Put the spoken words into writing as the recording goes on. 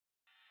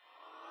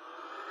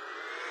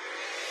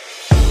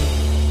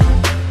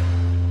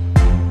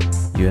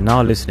You are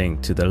now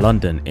listening to the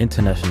London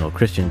International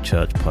Christian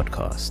Church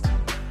podcast.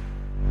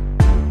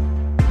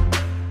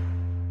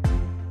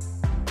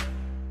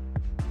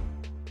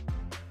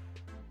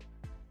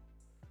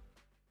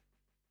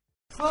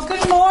 Well,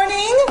 good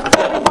morning,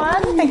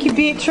 everyone. Thank you,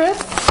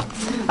 Beatrice.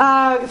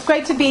 It's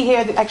great to be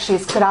here. Actually,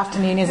 it's good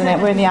afternoon, isn't it?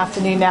 We're in the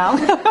afternoon now.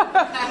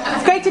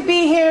 It's great to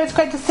be here. It's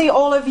great to see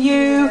all of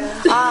you.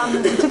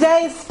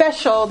 Today is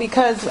special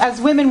because as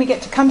women we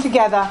get to come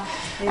together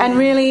and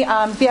really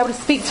be able to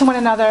speak to one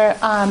another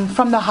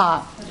from the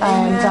heart.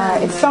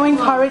 And it's so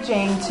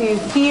encouraging to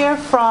hear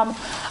from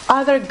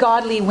other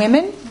godly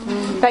women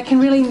that can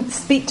really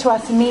speak to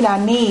us and meet our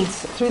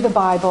needs through the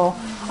Bible.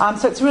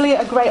 So it's really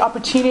a great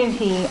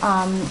opportunity,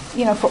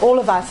 for all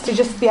of us to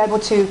just be able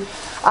to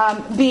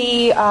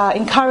be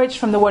encouraged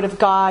from the Word of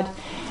God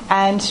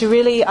and to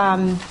really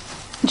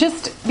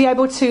just be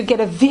able to get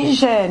a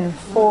vision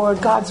for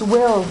God's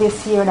will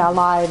this year in our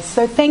lives.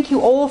 So thank you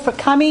all for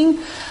coming.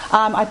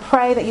 I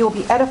pray that you will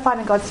be edified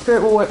and God's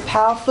Spirit will work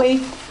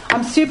powerfully.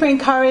 I'm super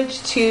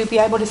encouraged to be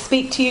able to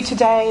speak to you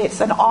today.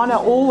 It's an honor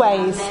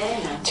always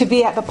to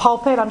be at the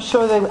pulpit. I'm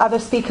sure the other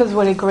speakers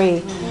would agree.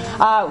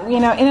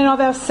 In and of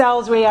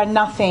ourselves we are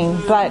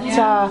nothing, but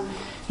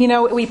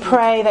we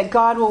pray that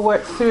God will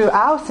work through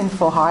our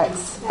sinful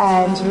hearts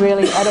and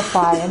really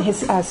edify, and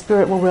His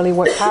Spirit will really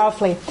work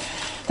powerfully.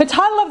 The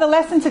title of the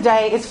lesson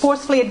today is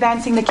Forcefully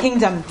Advancing the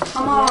Kingdom.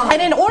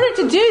 And in order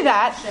to do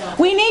that,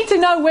 we need to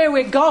know where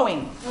we're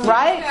going,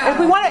 right? If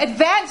we want to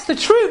advance the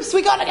troops,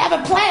 we've got to have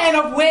a plan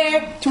of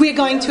where we're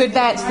going to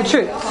advance the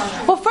troops.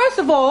 Well, first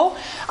of all,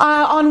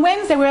 on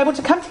Wednesday, we were able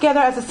to come together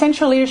as a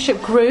central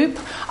leadership group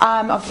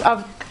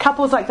of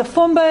couples like the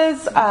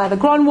Fumbas, the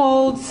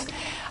Gronwalds,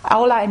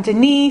 Ola and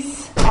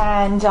Denise,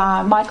 and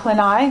Michael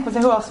and I.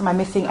 Who else am I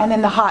missing? And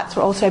then the Harts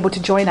were also able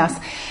to join us.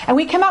 And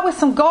we came up with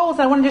some goals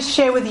that I want to just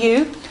share with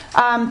you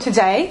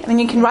today. And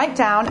you can write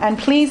down, and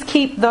please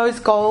keep those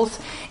goals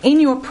in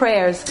your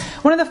prayers.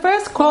 One of the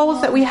first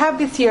goals that we have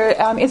this year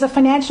is a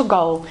financial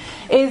goal.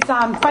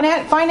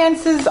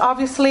 Finances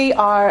obviously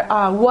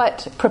are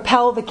what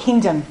propel the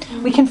kingdom.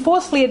 We can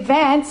forcefully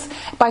advance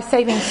by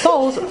saving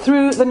souls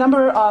through the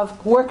number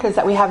of workers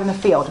that we have in the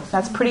field.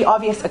 That's a pretty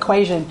obvious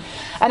equation.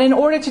 And in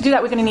order to do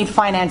that, we're going to need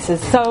finances.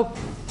 So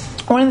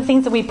one of the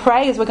things that we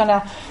pray is we're going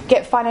to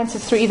get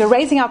finances through either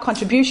raising our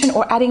contribution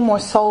or adding more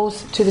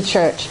souls to the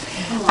church.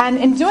 And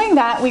in doing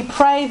that, we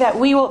pray that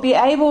we will be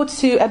able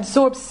to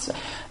absorb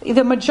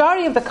the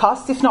majority of the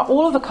costs, if not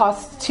all of the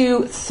costs,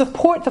 to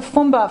support the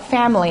Fumba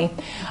family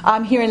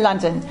here in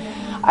London.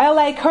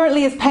 LA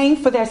currently is paying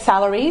for their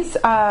salaries.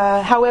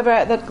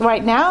 However,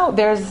 right now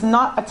there's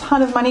not a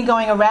ton of money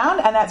going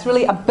around, and that's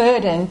really a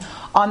burden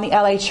on the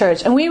LA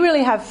church. And we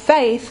really have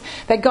faith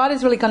that God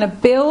is really going to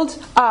build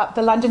up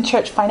the London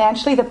church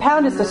financially. The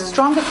pound is the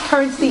strongest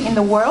currency in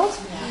the world,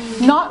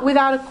 not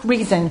without a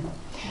reason.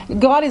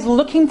 God is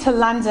looking to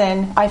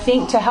London, I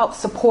think, to help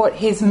support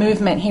His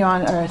movement here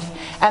on earth.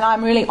 And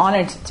I'm really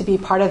honoured to be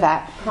part of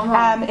that.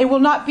 It will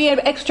not be an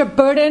extra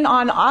burden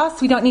on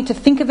us. We don't need to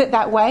think of it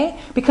that way,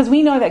 because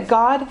we know that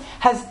God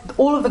has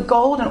all of the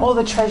gold and all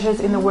the treasures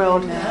in the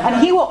world.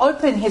 And He will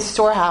open His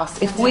storehouse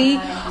if we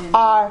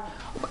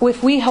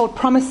hold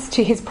promise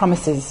to His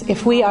promises.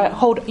 If we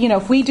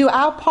do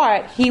our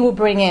part, He will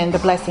bring in the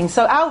blessing.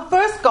 So our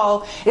first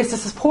goal is to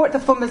support the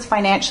Fumbas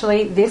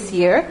financially this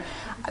year.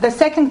 The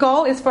second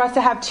goal is for us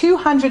to have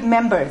 200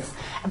 members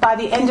by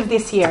the end of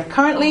this year.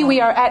 Currently,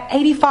 we are at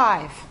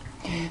 85.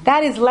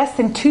 That is less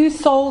than 2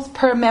 souls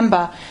per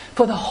member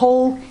for the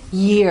whole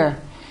year.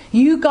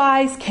 You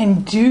guys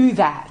can do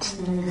that.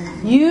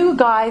 You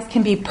guys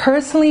can be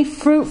personally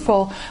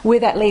fruitful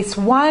with at least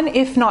 1,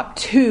 if not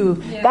 2.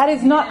 That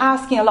is not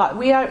asking a lot.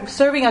 We are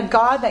serving a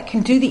God that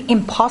can do the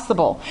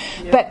impossible.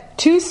 But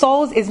 2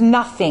 souls is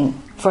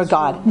nothing for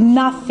God.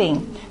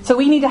 Nothing. So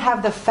we need to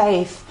have the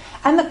faith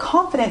and the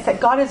confidence that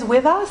God is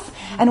with us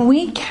and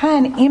we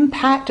can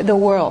impact the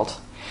world.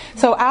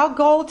 So our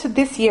goal to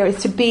this year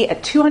is to be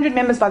at 200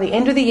 members by the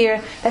end of the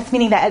year. That's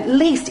meaning that at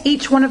least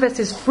each one of us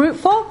is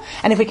fruitful.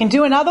 And if we can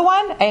do another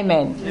one,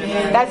 amen.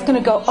 That's going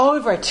to go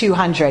over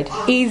 200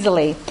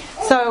 easily.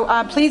 So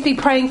please be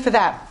praying for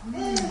that.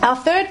 Our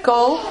third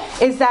goal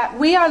is that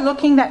we are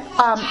looking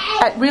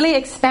at really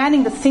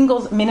expanding the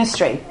singles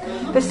ministry.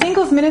 The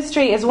singles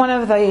ministry is one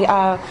of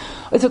the...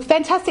 it's a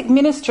fantastic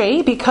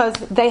ministry because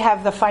they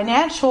have the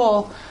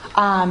financial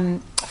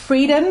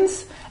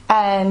freedoms,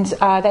 and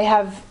they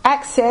have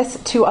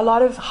access to a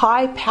lot of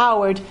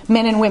high-powered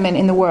men and women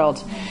in the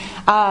world.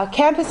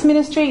 Campus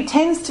ministry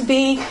tends to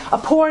be a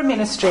poor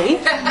ministry.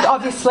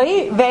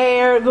 Obviously,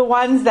 they're the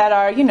ones that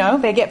are,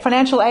 they get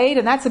financial aid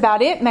and that's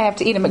about it. And they have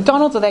to eat at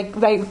McDonald's, or they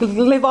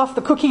live off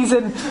the cookies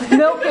and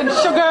milk and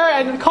sugar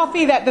and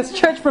coffee that this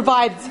church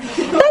provides.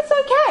 That's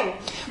okay.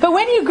 But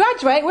when you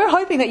graduate, we're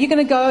hoping that you're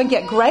going to go and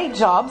get great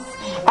jobs,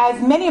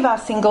 as many of our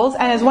singles,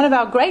 and as one of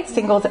our great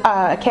singles,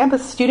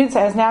 campus students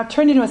that has now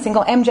turned into a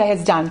single, MJ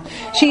has done.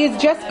 She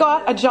has just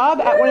got a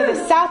job at one of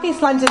the South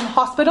East London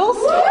hospitals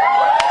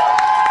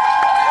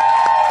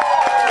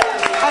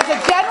as a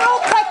general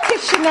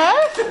practitioner.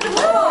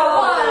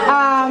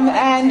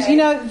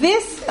 And,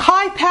 this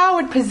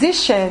high-powered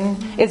position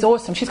is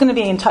awesome. She's going to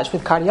be in touch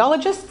with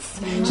cardiologists.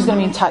 She's going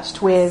to be in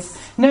touch with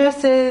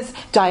nurses,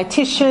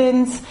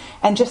 dietitians,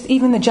 and just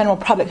even the general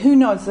public. Who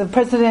knows? The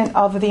President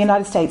of the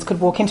United States could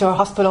walk into a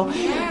hospital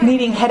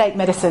needing headache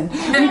medicine.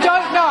 We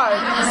don't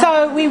know.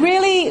 So we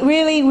really,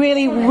 really,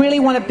 really, really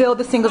want to build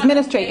the singles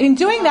ministry. In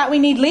doing that, we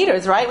need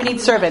leaders, right? We need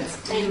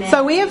servants. Amen.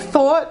 So we have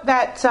thought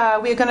that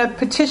we're going to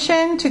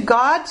petition to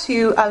God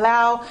to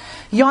allow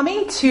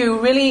Yomi to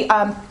really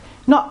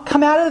not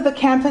come out of the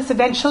campus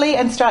eventually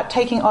and start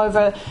taking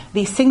over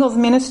the singles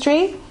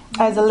ministry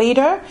as a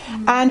leader,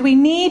 and we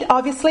need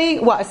obviously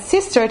a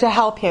sister to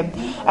help him.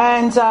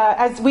 And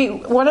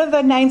one of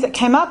the names that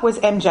came up was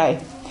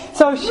MJ.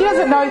 So she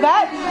doesn't know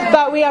that,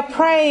 but we are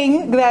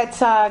praying that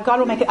God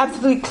will make it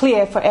absolutely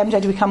clear for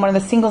MJ to become one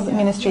of the singles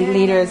ministry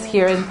leaders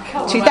here in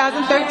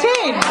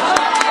 2013.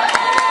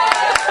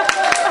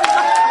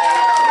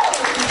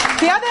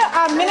 The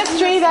other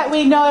ministry that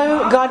we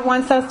know God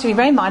wants us to be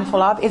very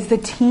mindful of is the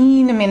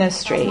teen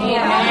ministry. Simone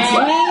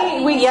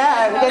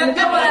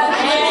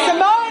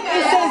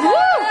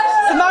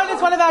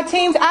is one of our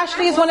teams.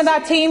 Ashley is one of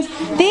our teams.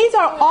 These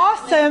are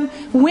awesome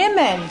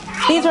women.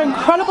 These are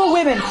incredible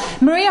women.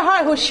 Maria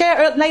Hart, who will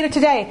share later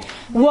today,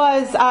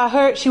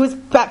 she was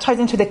baptized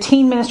into the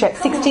teen ministry at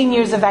 16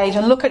 years of age,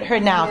 and look at her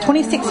now,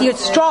 26 years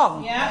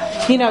strong,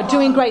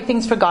 doing great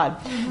things for God.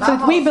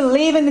 So we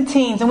believe in the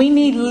teens, and we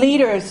need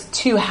leaders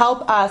to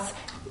help us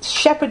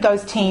shepherd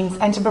those teens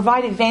and to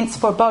provide events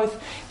for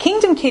both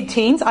Kingdom Kid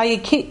teens, i.e.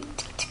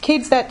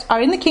 kids that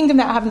are in the kingdom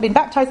that haven't been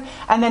baptized,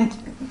 and then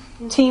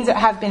teens that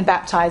have been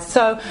baptized.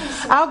 So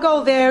our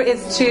goal there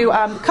is to,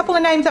 a couple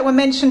of names that were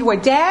mentioned were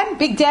Dan,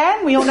 Big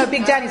Dan. We all know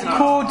Big Dan. He's a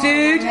cool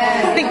dude.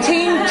 Big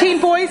teen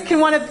boys can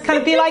want to kind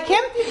of be like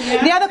him.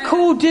 The other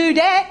cool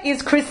dudette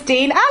is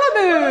Christine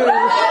Alamu.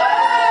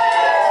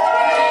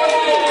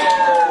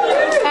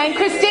 And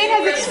Christine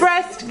has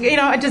expressed,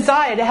 a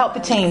desire to help the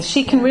teens.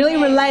 She can really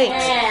relate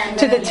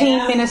to the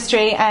teen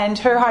ministry, and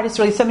her heart is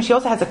really something. She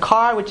also has a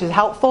car, which is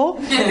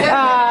helpful.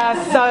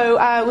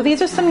 So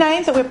these are some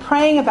names that we're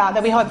praying about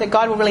that we hope that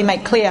God will really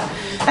make clear.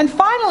 And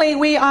finally,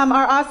 we are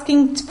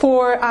asking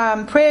for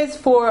prayers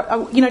for,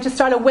 to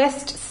start a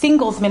West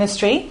singles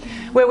ministry,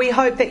 where we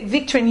hope that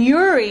Victor and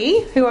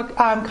Yuri, who are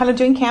kind of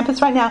doing campus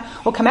right now,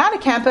 will come out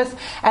of campus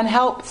and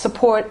help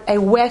support a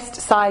West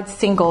Side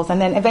singles,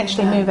 and then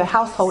eventually move a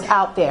household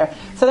out there.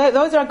 So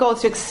those are our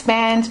goals, to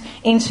expand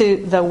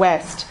into the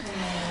West.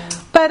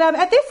 But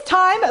at this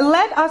time,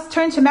 let us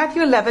turn to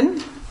Matthew 11,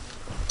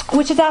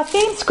 which is our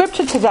theme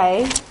scripture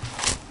today.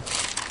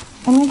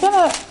 And we're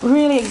going to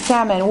really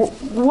examine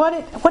what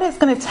it's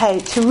going to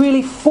take to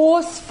really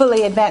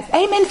forcefully advance.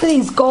 Amen for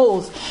these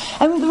goals.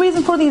 And the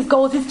reason for these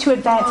goals is to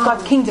advance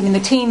God's kingdom in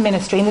the teen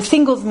ministry, in the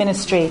singles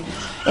ministry,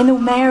 in the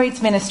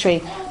marrieds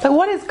ministry. But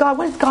what does God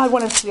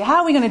want us to do? How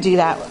are we going to do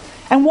that?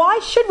 And why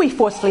should we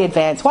forcefully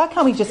advance? Why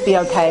can't we just be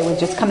okay with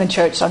just coming to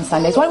church on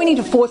Sundays? Why do we need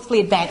to forcefully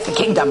advance the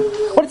kingdom?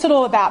 What is it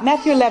all about?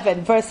 Matthew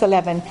 11, verse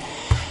 11.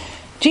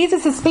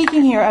 Jesus is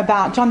speaking here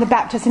about John the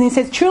Baptist, and he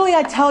says, "Truly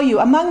I tell you,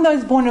 among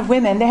those born of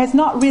women, there has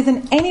not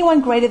risen anyone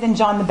greater than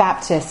John the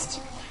Baptist.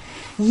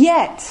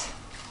 Yet,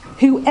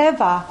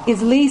 whoever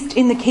is least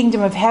in the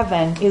kingdom of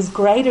heaven is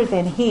greater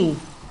than he.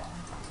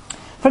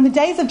 From the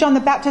days of John the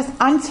Baptist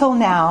until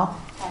now,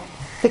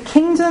 the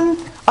kingdom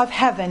of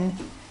heaven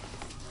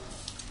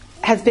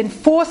has been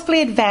forcefully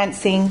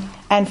advancing,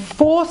 and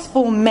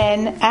forceful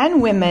men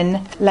and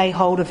women lay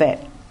hold of it."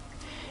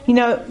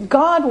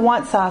 God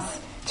wants us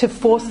to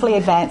forcefully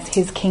advance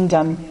his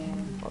kingdom.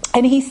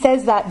 And he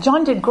says that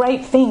John did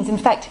great things. In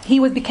fact, he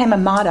became a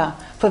martyr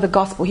for the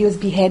gospel. He was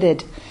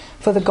beheaded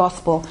for the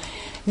gospel.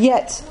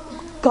 Yet,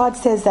 God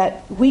says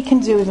that we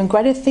can do even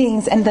greater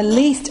things, and the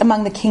least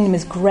among the kingdom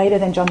is greater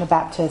than John the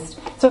Baptist.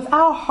 So if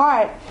our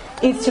heart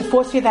is to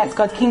forcefully advance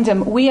God's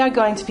kingdom, we are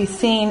going to be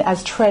seen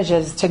as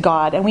treasures to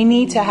God. And we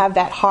need to have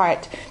that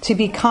heart to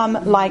become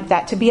like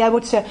that, to be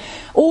able to...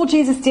 All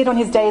Jesus did on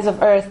his days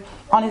on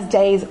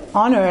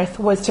earth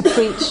was to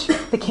preach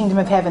the kingdom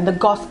of heaven, the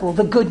gospel,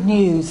 the good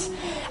news.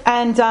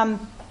 And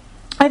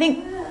I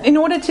think in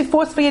order to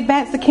forcefully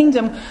advance the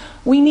kingdom,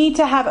 we need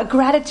to have a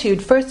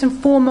gratitude, first and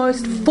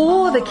foremost,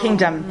 for the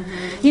kingdom.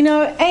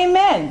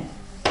 Amen.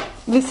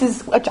 This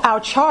is our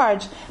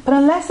charge. But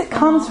unless it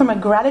comes from a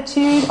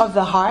gratitude of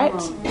the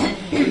heart,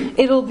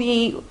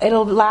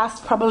 it'll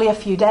last probably a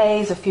few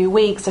days, a few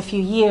weeks, a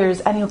few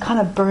years, and you'll kind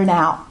of burn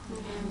out.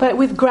 But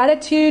with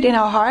gratitude in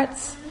our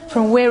hearts,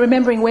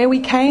 remembering where we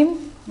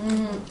came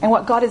and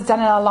what God has done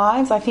in our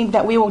lives, I think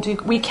that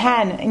we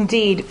can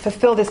indeed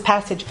fulfill this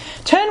passage.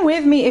 Turn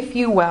with me, if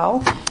you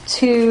will,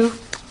 to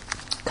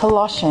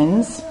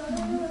Colossians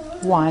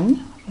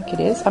 1, I think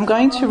it is. I'm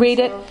going to read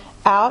it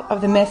out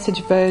of the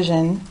Message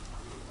version.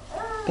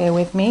 Bear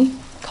with me.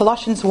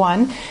 Colossians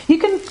 1. You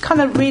can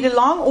kind of read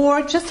along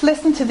or just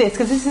listen to this,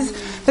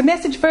 because the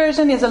Message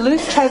version is a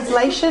loose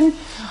translation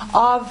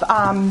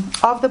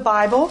of the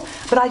Bible,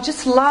 but I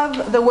just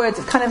love the words.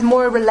 It's kind of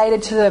more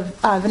related to the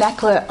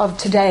vernacular of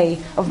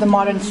today, of the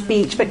modern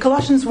speech. But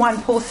Colossians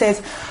 1, Paul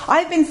says,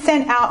 I've been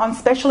sent out on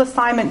special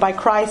assignment by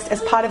Christ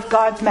as part of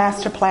God's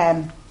master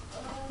plan.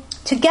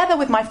 Together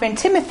with my friend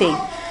Timothy,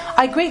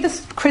 I greet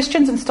the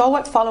Christians and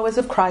stalwart followers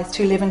of Christ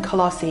who live in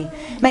Colossae.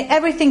 May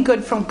everything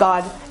good from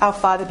God, our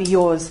Father, be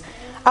yours.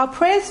 Our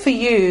prayers for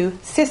you,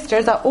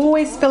 sisters, are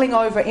always spilling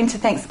over into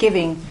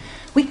Thanksgiving.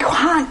 We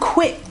can't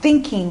quit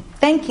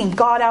thanking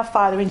God our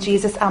Father and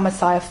Jesus our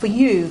Messiah for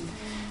you.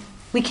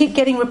 We keep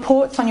getting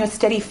reports on your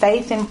steady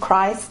faith in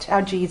Christ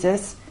our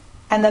Jesus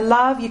and the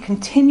love you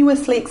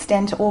continuously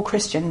extend to all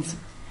Christians.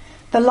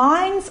 The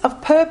lines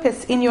of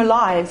purpose in your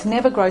lives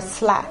never grow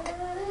slack.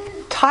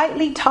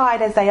 Tightly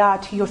tied as they are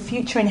to your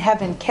future in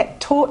heaven,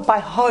 kept taut by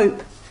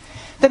hope.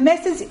 The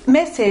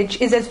message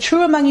is as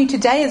true among you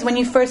today as when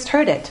you first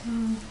heard it.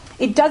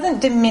 It doesn't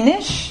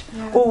diminish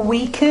or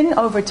weaken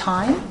over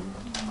time.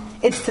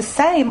 It's the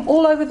same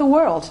all over the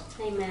world.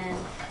 Amen.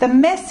 The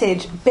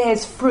message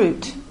bears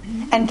fruit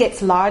and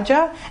gets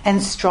larger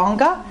and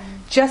stronger,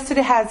 just as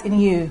it has in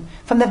you.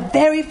 From the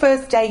very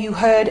first day you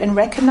heard and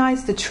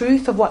recognized the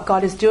truth of what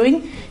God is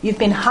doing, you've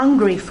been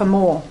hungry for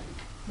more.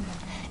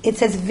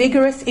 It's as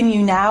vigorous in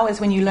you now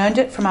as when you learned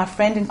it from our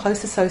friend and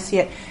close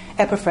associate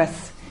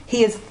Epaphras.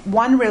 He is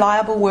one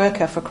reliable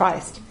worker for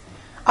Christ.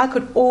 I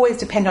could always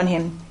depend on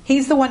him.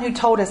 He's the one who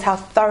told us how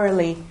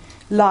thoroughly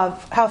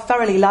love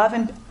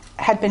and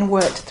had been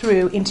worked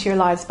through into your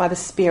lives by the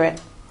Spirit.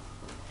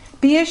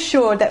 Be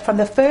assured that from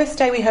the first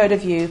day we heard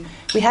of you,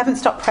 we haven't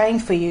stopped praying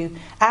for you,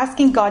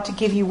 asking God to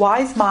give you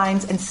wise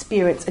minds and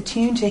spirits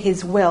attuned to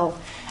his will,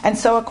 and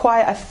so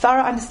acquire a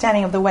thorough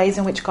understanding of the ways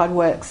in which God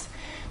works.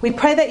 We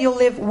pray that you'll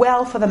live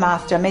well for the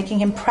Master, making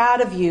him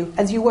proud of you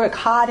as you work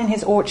hard in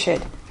his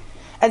orchard.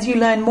 As you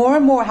learn more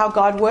and more how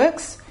God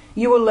works,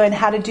 you will learn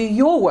how to do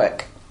your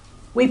work.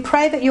 We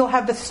pray that you'll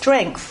have the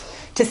strength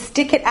to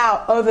stick it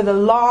out over the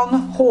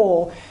long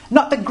haul,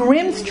 not the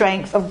grim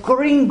strength of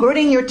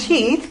gritting your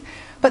teeth,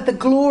 but the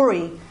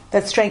glory,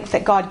 the strength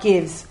that God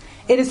gives.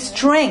 It is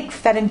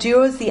strength that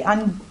endures the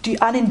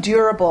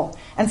unendurable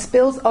and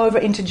spills over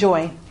into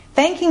joy.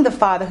 Thanking the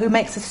Father who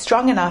makes us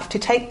strong enough to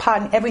take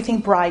part in everything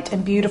bright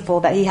and beautiful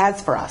that he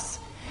has for us.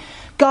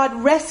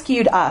 God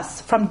rescued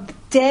us from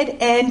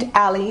dead-end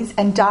alleys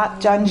and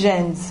dark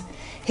dungeons.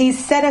 He's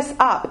set us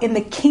up in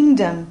the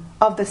kingdom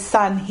of the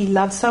Son he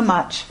loves so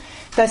much,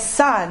 the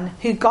Son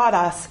who got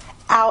us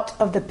out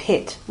of the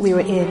pit we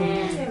were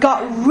in,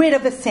 got rid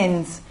of the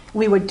sins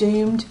we were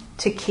doomed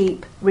to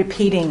keep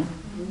repeating.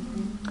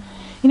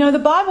 You know, the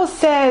Bible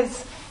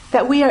says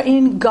that we are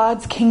in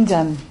God's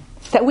kingdom,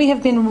 that we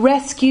have been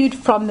rescued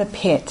from the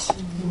pit.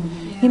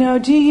 You know,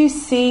 do you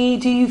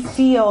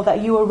feel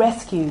that you were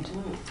rescued?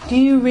 Do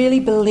you really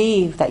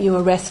believe that you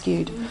were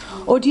rescued?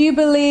 Or do you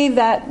believe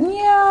that,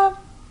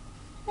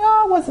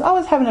 I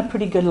was having a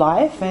pretty good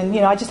life, and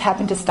I just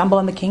happened to stumble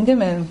on the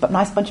kingdom, and a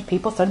nice bunch of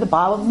people started the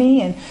Bible with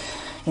me, and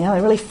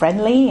they're really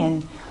friendly,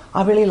 and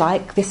I really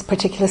like this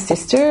particular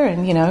sister,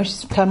 and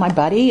she's kind of my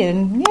buddy,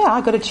 and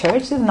I go to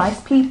church. There's nice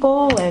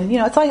people, and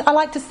it's like I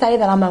like to say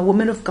that I'm a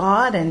woman of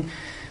God, and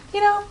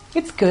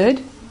it's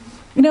good.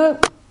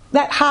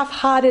 That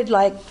half-hearted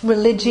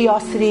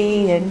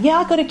religiosity, and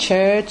I go to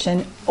church,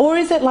 or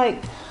is it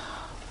like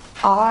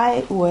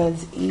I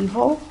was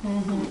evil?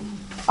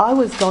 Mm-hmm. I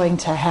was going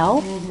to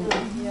hell.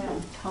 Mm-hmm. Yeah.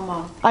 Come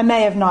on. I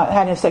may have not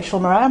had a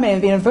sexual morality. I may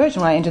have been a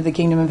virgin when I entered the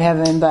kingdom of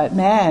heaven, but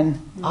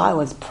man, I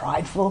was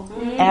prideful,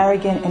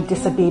 arrogant, and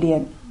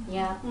disobedient.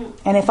 Yeah.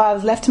 And if I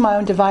was left to my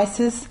own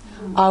devices,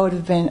 I would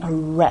have been a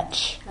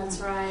wretch. That's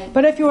right.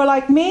 But if you were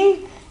like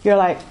me, you're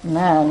like,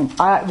 man,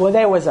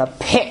 there was a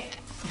pit.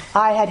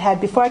 I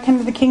had, before I came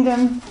to the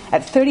kingdom,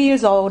 at 30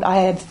 years old, I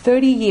had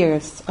 30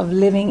 years of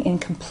living in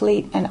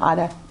complete and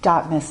utter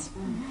darkness.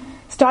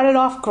 Started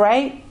off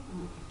great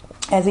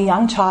as a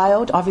young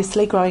child,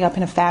 obviously growing up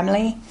in a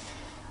family.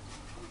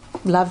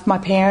 Loved my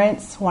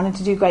parents, wanted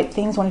to do great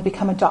things, wanted to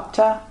become a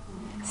doctor.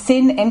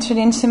 Sin entered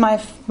into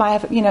my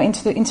life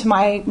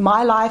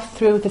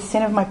through the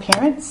sin of my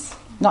parents,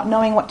 not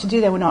knowing what to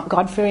do. They were not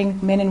God-fearing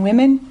men and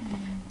women.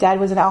 Dad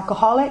was an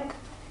alcoholic,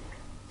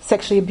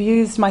 sexually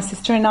abused my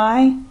sister and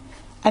I,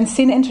 and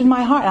sin entered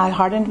my heart, and I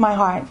hardened my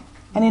heart.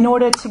 And in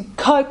order to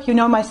cope,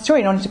 my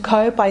story, in order to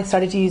cope, I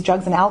started to use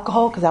drugs and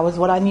alcohol, because that was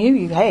what I knew.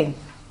 You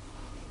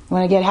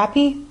want to get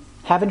happy?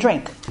 Have a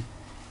drink.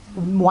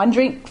 One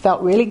drink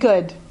felt really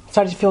good.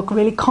 Started to feel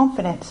really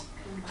confident.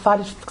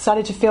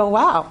 Started to feel,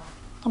 wow,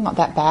 I'm not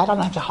that bad. I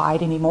don't have to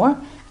hide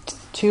anymore.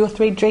 2 or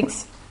 3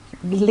 drinks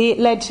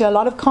led to a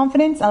lot of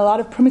confidence and a lot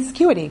of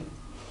promiscuity.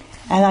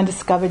 And I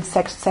discovered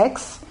sex,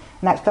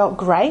 and that felt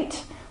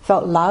great.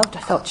 Felt loved,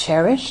 I felt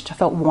cherished, I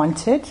felt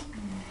wanted.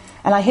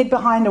 And I hid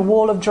behind a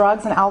wall of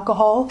drugs and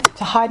alcohol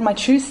to hide my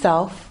true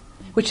self,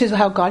 which is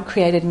how God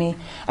created me,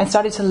 and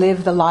started to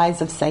live the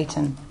lies of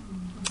Satan.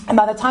 And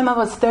by the time I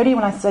was 30,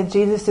 when I said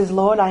Jesus is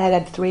Lord, I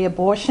had 3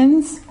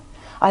 abortions.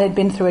 I had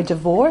been through a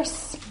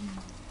divorce,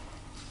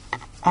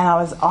 and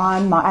I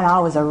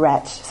was a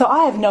wretch. So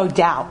I have no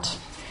doubt.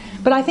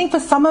 But I think for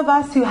some of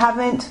us who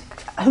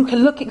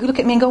can look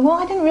at me and go, well,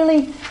 I didn't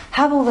really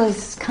have all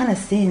those kind of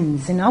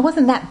sins, and I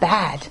wasn't that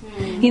bad.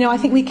 I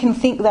think we can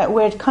think that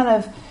we're kind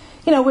of,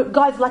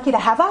 God's lucky to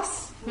have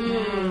us.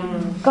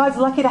 God's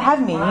lucky to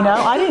have me.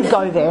 I didn't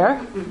go there.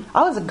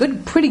 I was a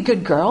pretty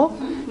good girl.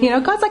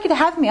 God's lucky to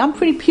have me. I'm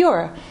pretty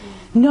pure.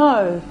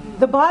 No,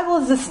 the Bible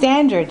is the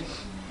standard.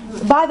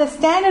 By the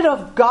standard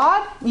of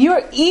God,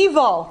 you're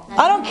evil.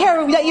 I don't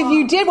care if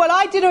you did what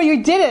I did or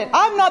you didn't.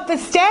 I'm not the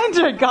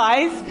standard,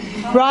 guys.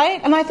 Right?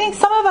 And I think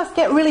some of us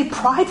get really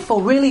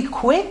prideful really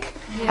quick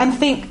and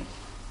think,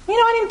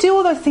 I didn't do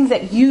all those things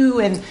that you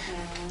and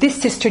this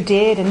sister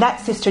did and that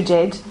sister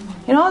did.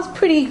 I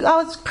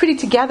was pretty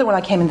together when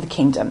I came into the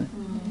kingdom.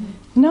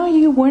 No,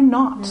 you were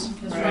not.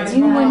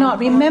 You were not.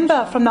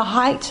 Remember, from the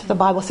height, the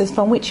Bible says,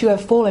 from which you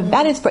have fallen.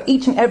 That is for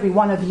each and every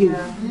one of you.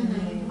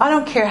 I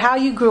don't care how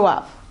you grew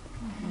up.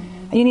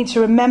 You need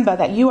to remember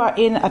that you are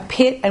in a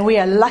pit, and we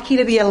are lucky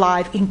to be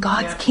alive in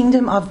God's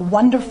kingdom of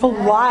wonderful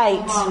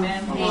light.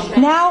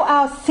 Now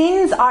our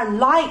sins are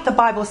light, the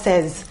Bible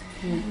says.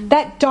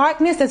 That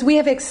darkness, as we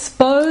have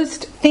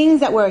exposed things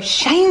that were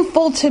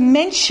shameful to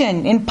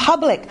mention in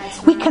public,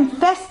 we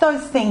confess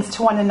those things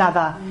to one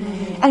another,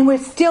 and we're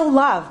still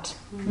loved.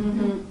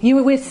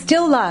 We're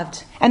still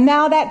loved. And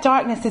now that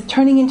darkness is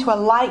turning into a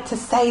light to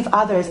save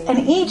others.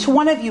 And each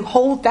one of you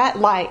hold that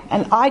light.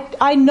 And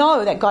I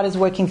know that God is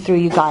working through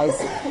you guys.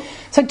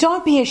 So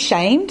don't be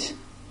ashamed.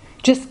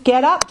 Just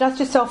get up, dust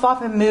yourself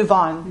off, and move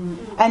on.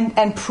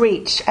 And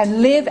preach.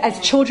 And live as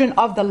children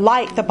of the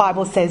light, the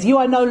Bible says. You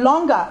are no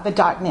longer the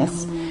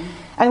darkness.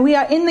 And we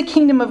are in the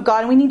kingdom of God.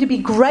 And we need to be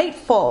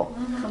grateful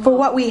for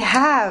what we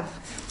have.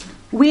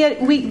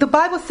 The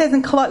Bible says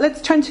in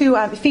let's turn to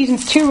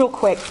Ephesians 2 real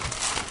quick.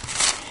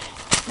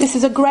 This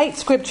is a great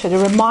scripture to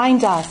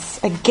remind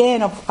us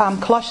again of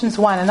Colossians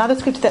 1, another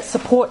scripture that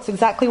supports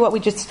exactly what we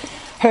just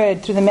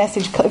heard through the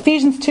message.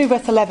 Ephesians 2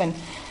 verse 11.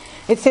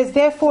 It says,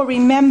 therefore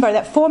remember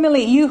that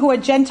formerly you who are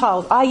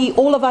Gentiles, i.e.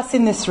 all of us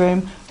in this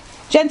room,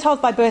 Gentiles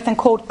by birth and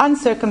called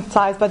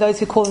uncircumcised by those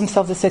who call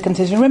themselves the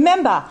circumcision.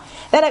 Remember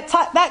that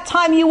at that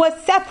time you were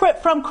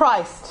separate from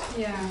Christ.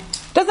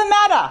 Doesn't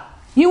matter.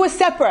 You were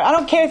separate. I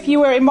don't care if you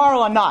were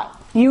immoral or not.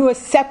 You were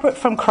separate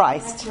from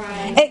Christ.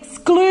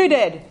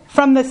 Excluded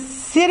from the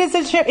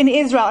citizenship in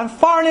Israel and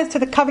foreigners to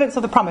the covenants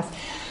of the promise.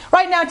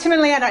 Right now, Tim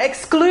and Leanne are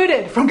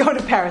excluded from going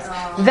to Paris.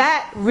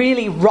 That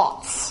really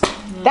rots.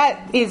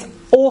 That is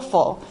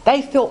awful.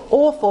 They feel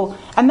awful.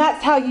 And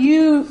that's how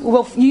you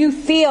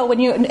feel when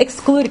you're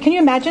excluded. Can you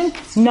imagine?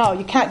 No,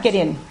 you can't get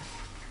in.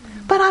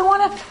 But I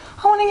want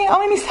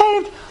to be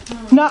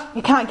saved. No,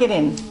 you can't get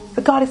in.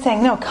 But God is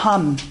saying, no,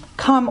 come.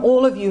 Come,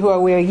 all of you who are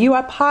weary. You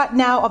are part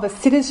now of a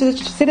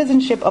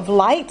citizenship of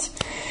light.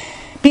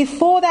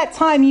 Before that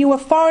time, you were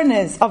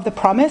foreigners of the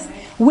promise,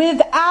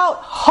 without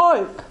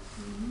hope.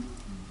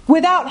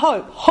 Without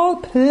hope.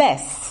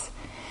 Hopeless.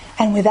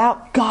 And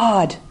without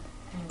God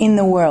in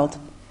the world.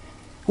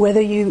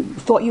 Whether you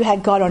thought you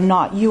had God or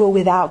not, you were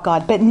without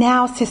God. But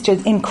now,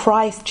 sisters, in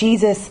Christ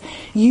Jesus,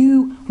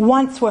 you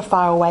once were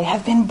far away,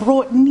 have been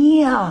brought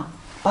near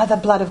by the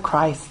blood of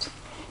Christ.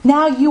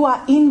 Now you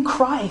are in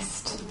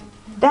Christ.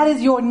 That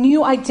is your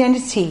new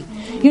identity.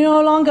 You're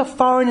no longer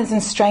foreigners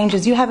and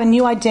strangers. You have a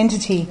new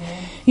identity.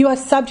 You are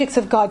subjects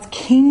of God's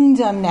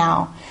kingdom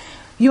now.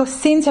 Your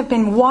sins have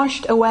been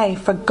washed away,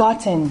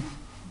 forgotten.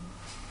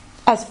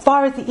 As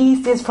far as the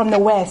east is from the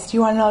west,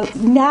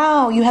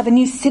 now you have a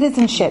new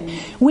citizenship.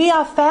 We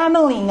are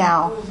family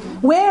now.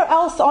 Where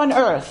else on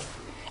earth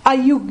are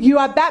you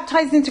are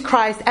baptized into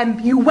Christ,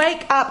 and you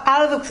wake up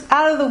out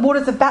of the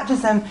waters of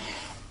baptism?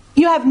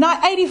 You have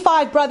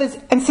 85 brothers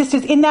and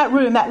sisters in that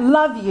room that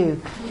love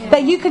you.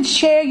 That you could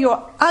share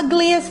your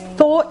ugliest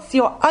thoughts,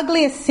 your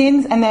ugliest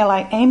sins, and they're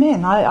like,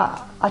 amen,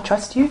 I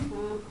trust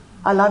you.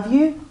 I love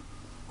you.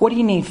 What do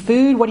you need?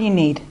 Food? What do you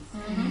need?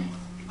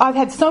 I've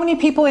had so many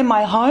people in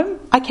my home,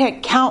 I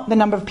can't count the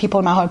number of people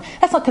in my home.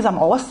 That's not because I'm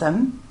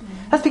awesome.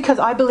 That's because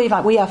I believe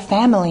we are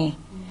family.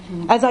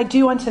 As I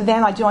do unto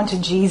them, I do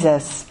unto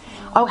Jesus.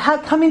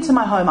 Come into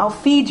my home. I'll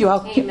feed you.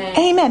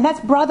 Amen. That's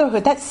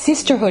brotherhood. That's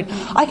sisterhood.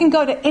 I can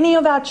go to any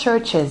of our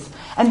churches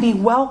and be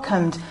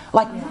welcomed,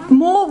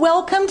 more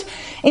welcomed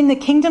in the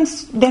kingdom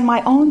than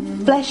my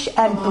own flesh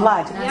and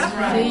blood.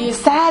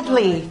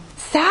 Sadly.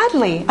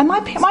 And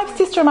my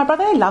sister and my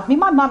brother, they love me.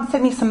 My mum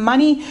sent me some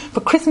money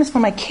for Christmas for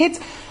my kids.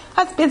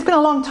 It's been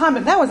a long time,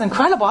 but that was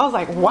incredible. I was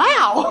like,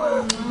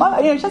 wow.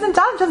 She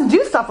doesn't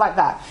do stuff like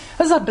that.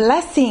 It was a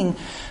blessing.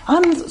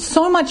 I'm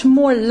so much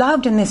more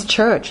loved in this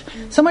church.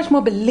 So much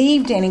more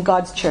believed in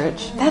God's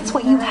church. That's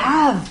what you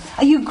have.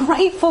 Are you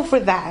grateful for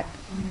that?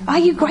 Are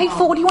you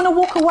grateful? Or do you want to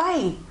walk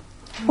away?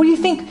 Or do you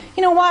think,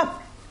 you know what?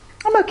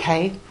 I'm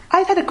okay. I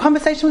had a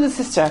conversation with a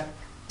sister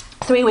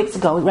 3 weeks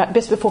ago,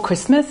 just before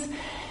Christmas.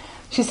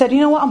 She said, you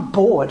know what?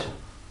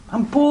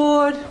 I'm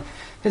bored.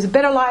 There's a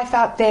better life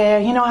out there.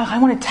 I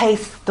want to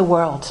taste the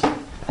world.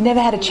 I never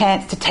had a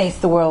chance to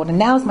taste the world, and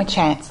now's my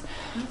chance.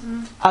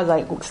 I was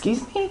like, well,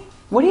 excuse me?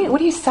 What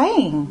are you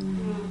saying?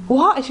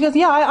 What? And she goes,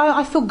 yeah,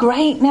 I feel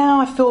great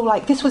now. I feel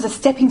like this was a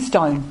stepping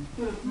stone.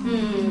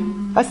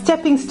 A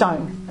stepping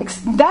stone.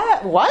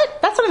 That,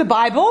 what? That's not in the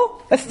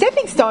Bible. A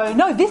stepping stone.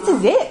 No, this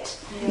is it.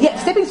 Yeah,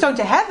 stepping stone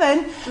to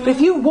heaven. But if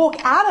you walk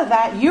out of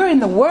that, you're in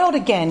the world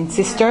again,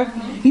 sister.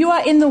 You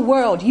are in the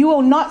world. You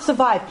will not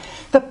survive.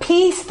 The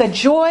peace, the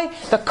joy,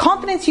 the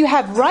confidence you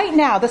have right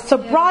now, the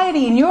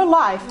sobriety in your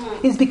life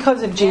is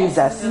because of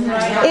Jesus.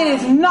 It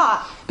is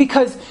not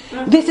because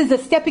this is a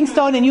stepping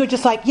stone and you're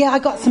just like, yeah, I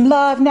got some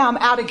love, now I'm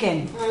out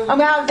again.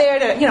 I'm out there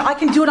to, I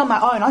can do it on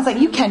my own. I was like,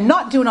 you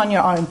cannot do it on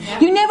your own.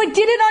 You never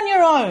did it on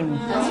your own.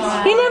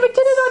 You never did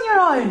it on your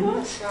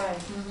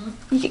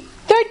own.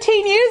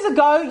 13 years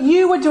ago,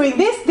 you were doing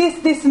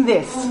this, and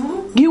this.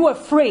 You were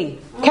free.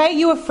 Okay?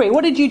 You were free.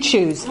 What did you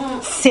choose?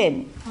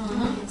 Sin.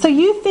 So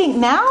you think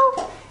now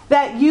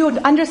that you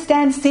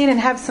understand sin and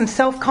have some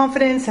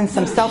self-confidence and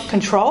some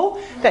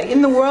self-control, that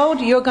in the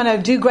world you're going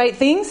to do great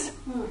things?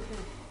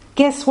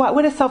 Guess what?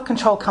 Where does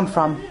self-control come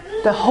from?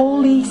 The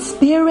Holy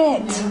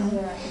Spirit.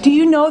 Do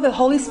you know the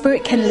Holy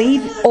Spirit can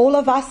leave all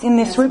of us in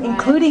this room,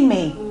 including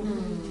me?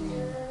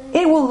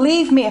 It will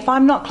leave me if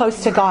I'm not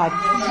close to God.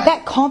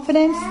 That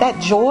confidence,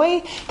 that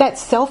joy, that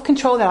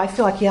self-control that I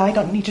feel like, I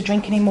don't need to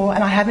drink anymore,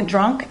 and I haven't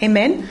drunk.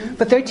 Amen.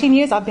 For 13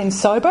 years I've been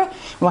sober.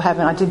 Well,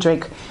 I did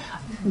drink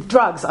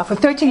drugs. For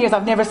 13 years I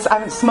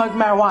haven't smoked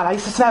marijuana. I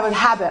used to have a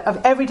habit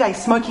of every day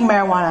smoking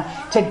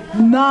marijuana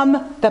to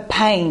numb the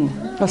pain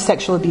of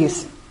sexual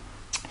abuse.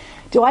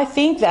 Do I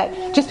think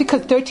that just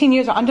because 13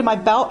 years are under my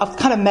belt, I've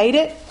kind of made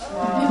it?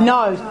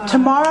 No.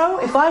 Tomorrow,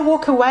 if I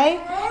walk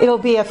away, it'll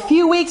be a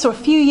few weeks or a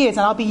few years and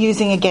I'll be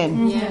using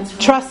again. Yes.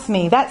 Trust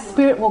me, that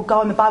spirit will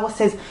go. And the Bible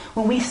says,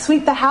 when we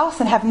sweep the house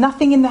and have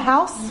nothing in the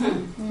house,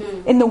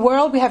 in the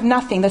world we have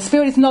nothing. The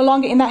spirit is no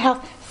longer in that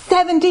house.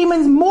 7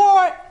 demons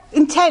more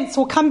intense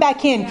will come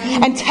back in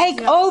and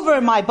take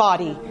over my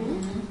body.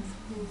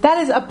 That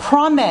is a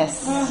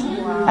promise.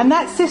 And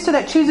that sister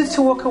that chooses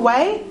to walk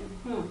away,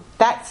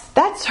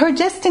 that's her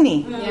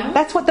destiny.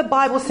 That's what the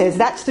Bible says.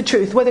 That's the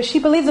truth. Whether she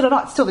believes it or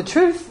not, it's still the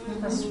truth.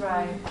 That's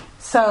right.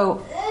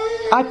 So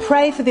I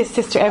pray for this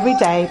sister every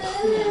day.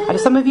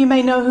 Some of you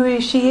may know who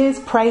she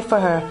is. Pray for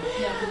her.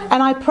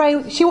 And I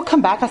pray she will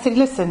come back. I said,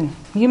 listen,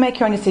 you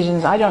make your own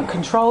decisions. I don't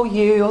control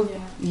you.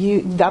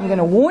 I'm going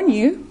to warn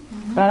you,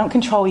 but I don't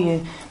control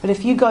you. But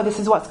if you go, this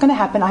is what's going to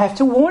happen. I have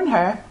to warn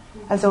her.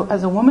 As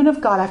a woman of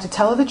God, I have to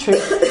tell her the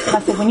truth. And I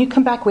said, when you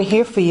come back, we're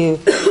here for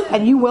you.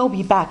 And you will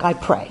be back, I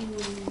pray.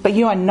 But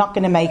you are not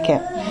going to make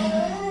it.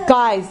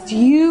 Guys, do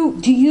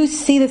you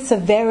see the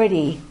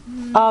severity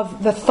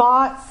of the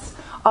thoughts,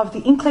 of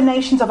the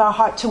inclinations of our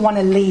heart to want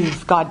to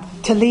leave God,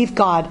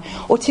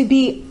 or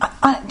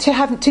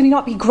to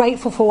not be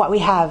grateful for what we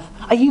have?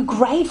 Are you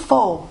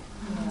grateful?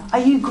 Are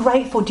you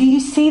grateful? Do you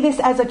see this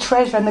as a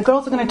treasure? And the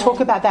girls are going to talk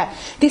about that.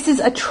 This is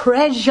a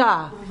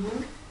treasure.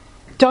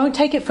 Don't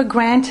take it for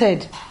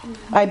granted.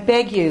 I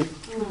beg you.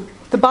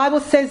 The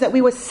Bible says that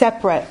we were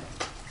separate,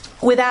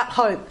 without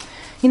hope.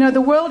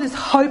 The world is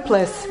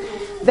hopeless.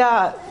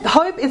 The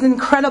hope is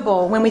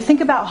incredible when we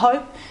think about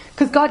hope,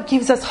 because God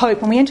gives us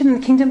hope. When we enter in the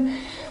kingdom,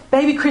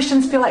 baby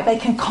Christians feel like they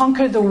can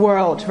conquer the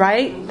world,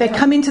 right? They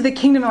come into the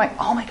kingdom and like,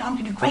 oh my God, I'm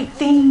going to do great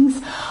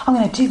things. I'm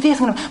going to do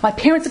this. My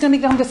parents are going to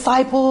become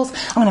disciples.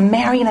 I'm going to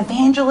marry an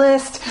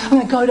evangelist. I'm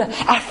going to go to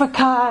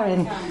Africa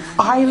and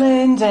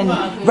Ireland and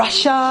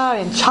Russia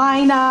and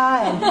China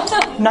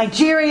and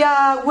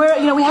Nigeria.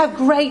 We have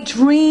great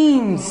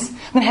dreams.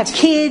 I'm going to have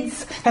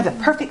kids. Have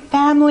a perfect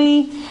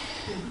family.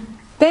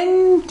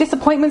 Then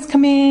disappointments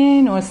come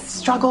in, or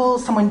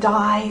struggles, someone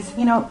dies.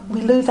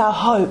 We lose our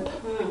hope.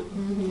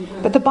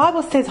 But the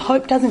Bible says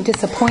hope doesn't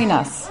disappoint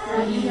us.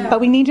 But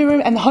we need to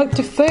remember, and hope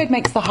deferred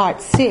makes the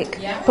heart sick.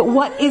 But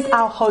what is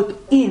our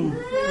hope in?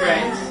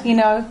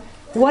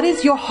 What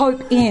is your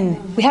hope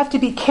in? We have to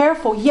be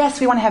careful. Yes,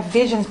 we want to have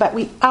visions, but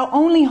our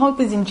only hope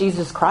is in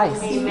Jesus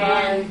Christ.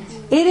 Amen.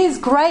 It is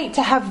great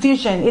to have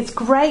vision. It's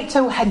great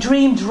to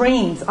dream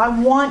dreams. I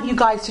want you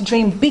guys to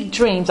dream big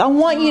dreams. I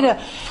want you to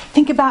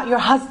think about your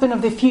husband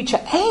of the future.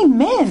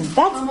 Amen.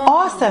 That's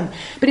awesome.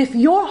 But if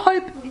your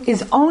hope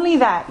is only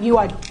that, you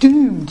are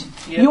doomed.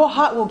 Your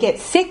heart will get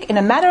sick in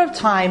a matter of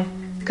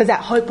time, because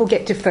that hope will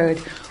get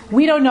deferred.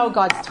 We don't know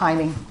God's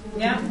timing.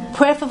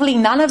 Preferably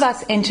none of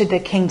us entered the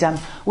kingdom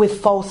with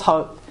false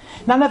hope.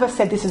 None of us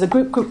said, this is a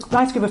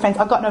nice group of friends.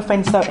 I've got no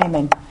friends, so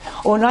amen.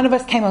 Or none of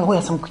us came and,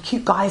 well, some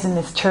cute guys in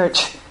this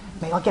church.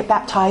 Maybe I'll get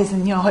baptized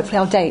and, hopefully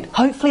I'll date.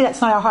 Hopefully that's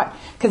not our heart,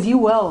 because you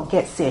will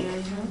get sick.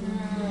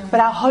 But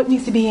our hope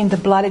needs to be in the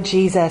blood of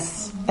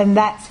Jesus, and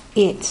that's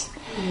it.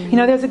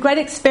 There was a great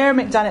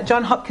experiment done at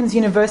Johns Hopkins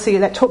University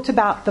that talked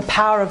about the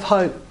power of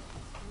hope.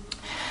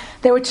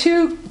 There were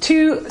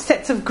two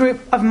sets of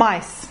group of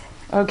mice,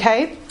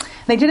 okay?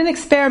 They did an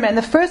experiment.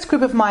 The first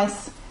group of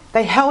mice,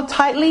 they held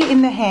tightly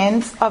in the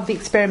hands of the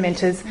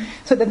experimenters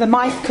so that the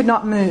mice could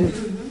not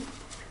move.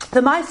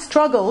 The mice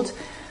struggled,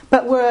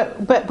 but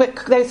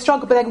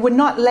they would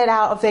not let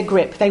out of their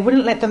grip. They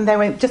wouldn't let them. They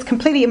were just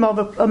completely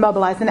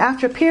immobilized. And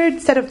after a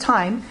period set of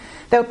time,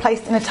 they were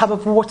placed in a tub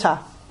of water.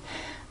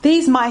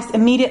 These mice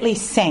immediately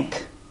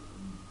sank,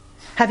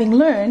 having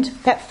learned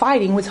that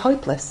fighting was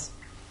hopeless.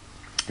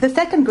 The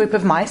second group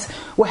of mice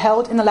were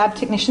held in the lab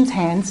technician's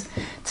hands,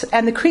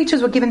 and the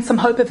creatures were given some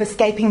hope of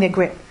escaping their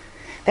grip.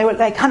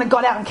 They kind of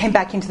got out and came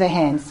back into their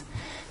hands.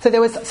 So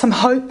there was some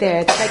hope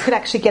there that they could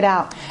actually get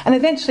out. And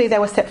eventually they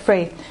were set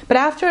free. But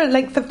after a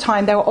length of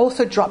time, they were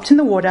also dropped in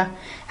the water.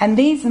 And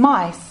these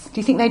mice, do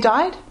you think they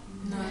died?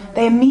 No.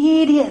 They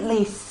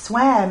immediately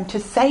swam to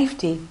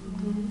safety.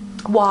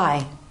 Mm-hmm.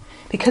 Why?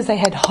 Because they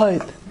had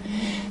hope.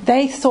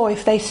 They saw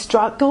if they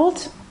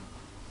struggled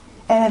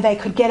and they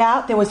could get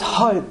out, there was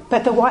hope.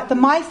 But the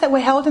mice that were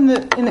held in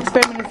the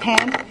experimenter's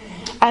hand,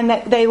 and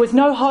that there was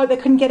no hope, they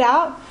couldn't get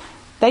out,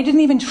 they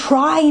didn't even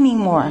try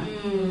anymore.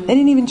 They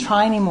didn't even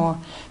try anymore.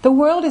 The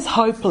world is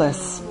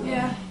hopeless.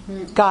 Yeah.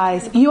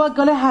 Guys, you are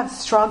going to have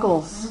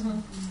struggles.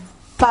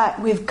 But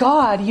with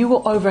God, you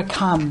will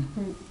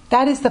overcome.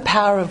 That is the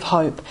power of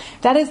hope.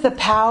 That is the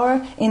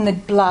power in the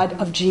blood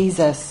of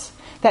Jesus.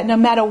 That no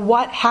matter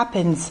what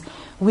happens,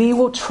 we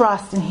will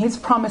trust in His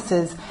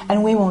promises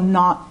and we will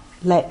not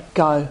let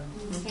go.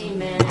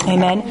 Amen.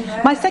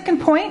 Amen. My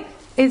second point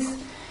is,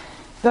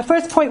 the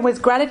first point was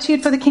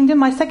gratitude for the kingdom.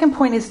 My second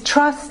point is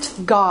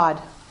trust God.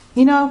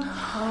 You know,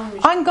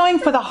 I'm going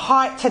for the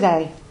heart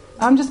today.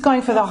 I'm just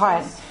going for the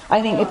heart.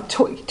 I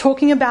think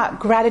talking about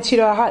gratitude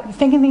of our heart, the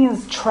second thing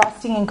is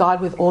trusting in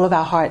God with all of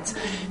our hearts.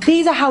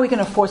 These are how we're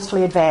going to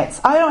forcefully advance.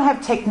 I don't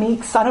have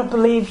techniques. I don't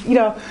believe,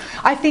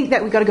 I think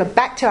that we've got to go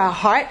back to our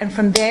heart, and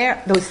from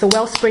there, it's the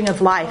wellspring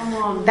of life.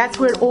 That's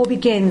where it all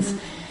begins.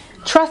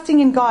 Trusting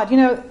in God.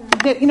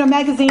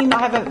 Magazine,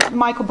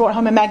 Michael brought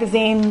home a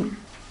magazine.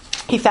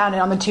 He found it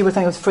on the tube or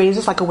something. It was free. It was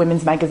just like a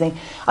women's magazine.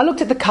 I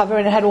looked at the cover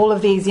and it had all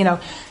of these, New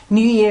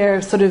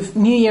Year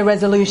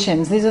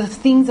resolutions. These are the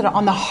things that are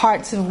on the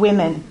hearts of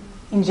women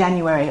in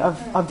January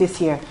of this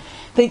year.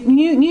 The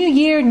new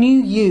year,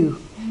 new you.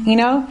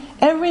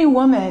 Every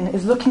woman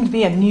is looking to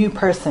be a new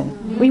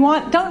person.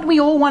 Don't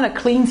we all want a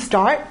clean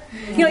start?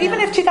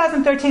 Even if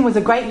 2013 was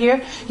a great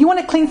year, you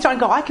want a clean start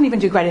and go, I can even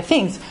do greater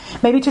things.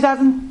 Maybe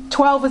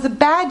 2012 was a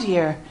bad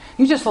year.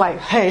 You're just like,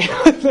 hey,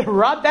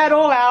 rub that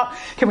all out.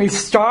 Can we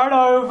start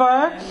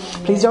over?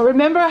 Please don't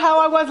remember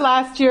how I was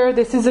last year.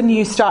 This is a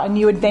new start, a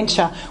new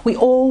adventure. We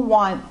all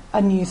want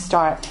a new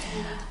start.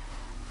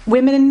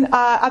 Women,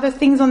 other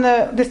things on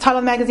this title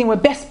of the magazine were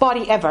best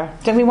body ever.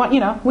 Don't we want,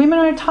 women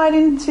are tied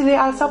into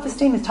our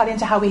self-esteem is tied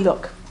into how we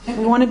look.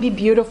 We want to be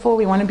beautiful.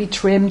 We want to be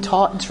trim,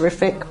 taut, and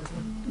terrific.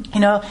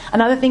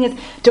 Another thing is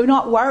do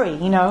not worry.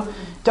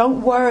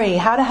 Don't worry.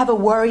 How to have a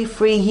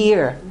worry-free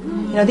year.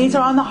 These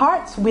are on the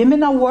hearts.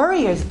 Women are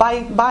warriors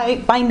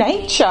by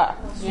nature.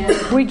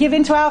 Yeah. We give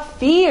into our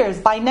fears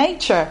by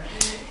nature.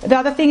 The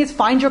other thing is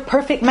find your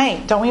perfect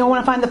mate. Don't we all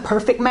want to find the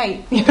perfect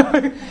mate?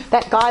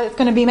 That guy that's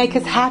going to make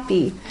us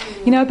happy.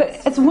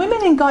 But as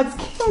women in God's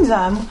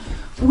kingdom,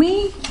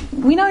 we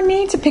don't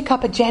need to pick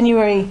up a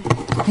January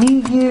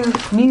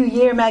New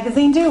Year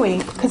magazine, do we?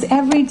 Because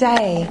every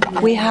day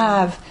we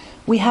have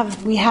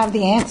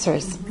the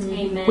answers.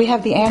 Amen. We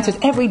have the answers.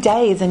 Every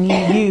day is a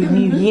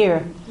new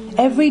year.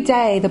 Every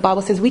day, the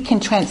Bible says, we can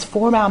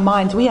transform our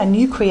minds. We are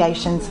new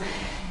creations.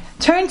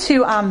 Turn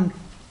to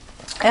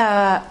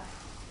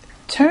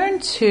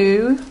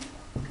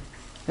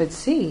let's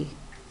see.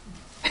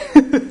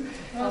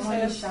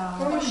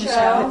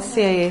 Let's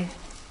see.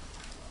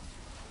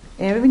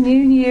 Every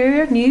new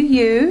year, new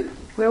you.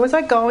 Where was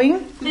I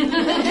going?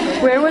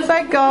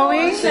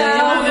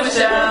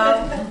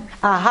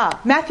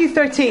 Aha. Matthew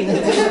 13.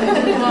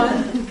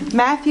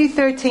 Matthew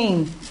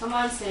 13. Come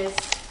on, sis.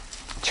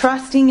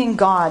 Trusting in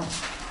God.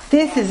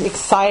 This is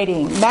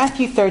exciting.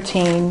 Matthew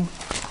 13.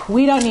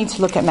 We don't need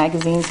to look at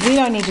magazines. We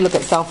don't need to look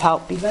at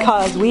self-help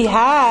because we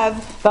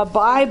have the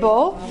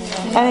Bible.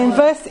 And in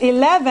verse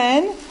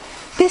 11,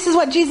 this is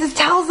what Jesus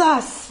tells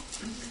us.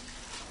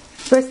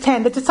 Verse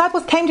 10. The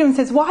disciples came to him and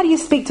says, why do you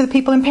speak to the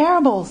people in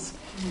parables?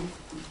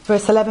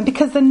 Verse 11,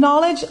 because the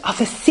knowledge of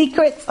the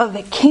secrets of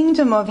the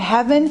kingdom of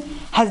heaven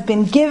has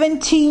been given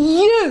to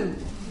you,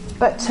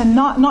 but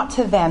not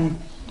to them.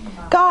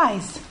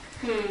 Guys,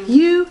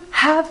 you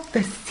have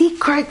the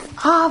secrets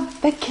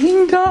of the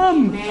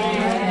kingdom.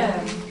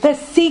 Amen. The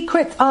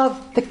secrets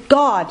of the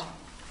God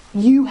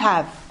you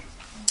have,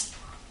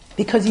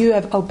 because you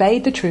have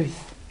obeyed the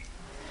truth.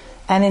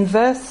 And in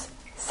verse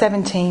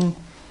 17,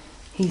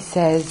 he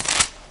says,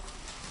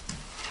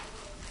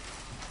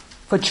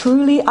 for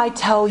truly I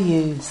tell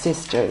you,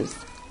 sisters,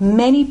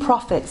 many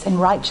prophets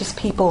and righteous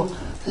people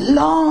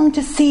long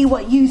to see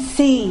what you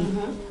see,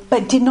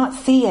 but did not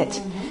see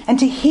it, and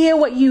to hear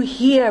what you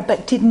hear,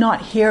 but did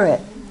not hear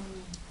it.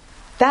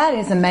 That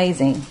is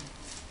amazing.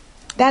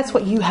 That's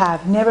what you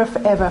have. Never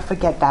ever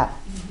forget that.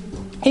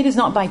 It is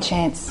not by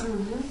chance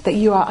that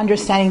you are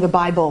understanding the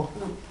Bible.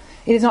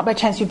 It is not by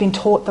chance you've been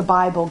taught the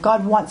Bible.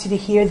 God wants you to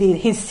hear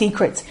His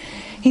secrets.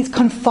 He's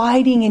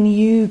confiding in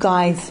you,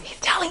 guys. He's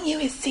telling you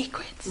His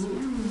secrets.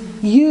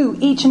 You,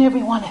 each and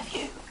every one of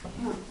you.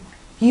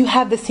 You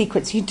have the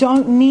secrets. You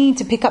don't need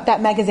to pick up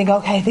that magazine and go,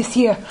 okay, this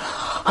year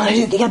I'm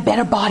going to get a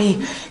better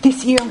body.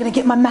 This year I'm going to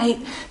get my mate.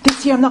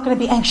 This year I'm not going to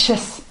be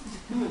anxious.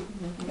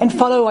 And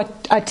follow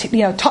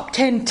top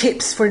 10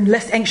 tips for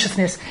less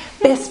anxiousness.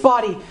 Best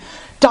body.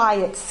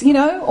 diets,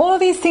 all of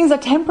these things are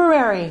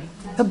temporary.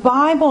 The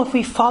Bible, if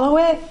we follow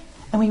it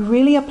and we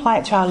really apply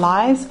it to our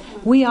lives,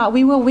 we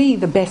will be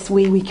the best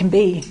we can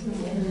be.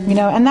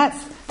 And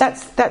that's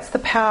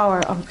the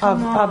power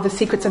of the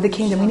secrets of the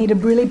kingdom. We need to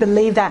really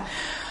believe that.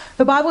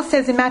 The Bible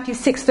says in Matthew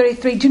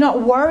 6:33, do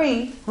not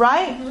worry,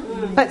 right?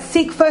 But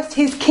seek first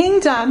his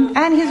kingdom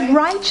and his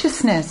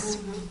righteousness.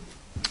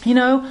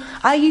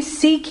 Are you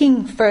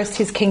seeking first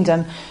his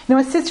kingdom?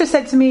 My sister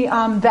said to me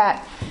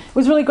that it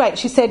was really great.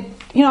 She said,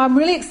 I'm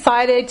really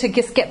excited to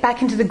just get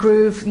back into the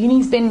groove.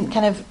 Uni's been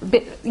kind of a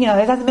bit,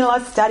 there hasn't been a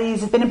lot of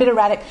studies. It's been a bit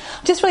erratic.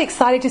 I'm just really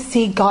excited to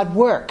see God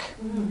work.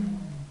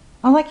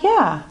 I'm like,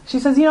 yeah. She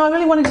says, I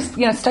really want to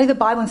just, study the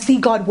Bible and see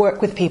God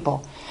work with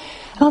people.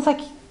 And I was like,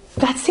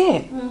 that's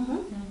it.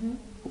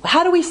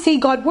 How do we see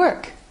God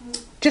work?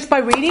 Just by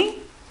reading?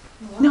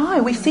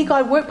 No, we see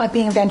God work by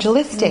being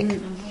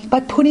evangelistic, by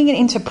putting it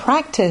into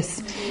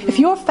practice. If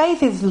your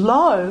faith is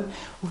low,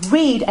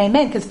 read,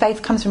 amen, because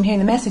faith comes from hearing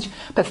the message,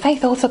 but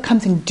faith also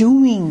comes in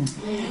doing.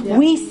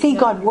 We see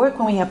God work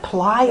when we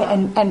apply it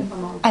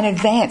and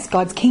advance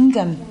God's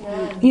kingdom.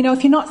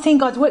 If you're not seeing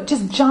God's work,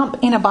 just jump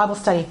in a Bible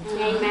study.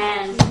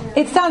 Amen.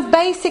 It sounds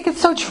basic,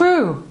 it's so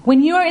true.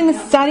 When you're in the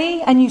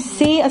study and you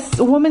see a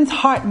woman's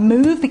heart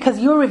move because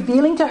you're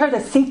revealing to her the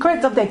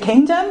secrets of their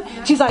kingdom,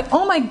 she's like,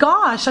 oh my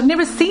gosh, I've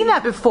never seen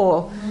that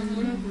before.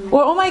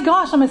 Or, oh my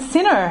gosh, I'm a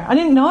sinner. I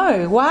didn't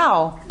know.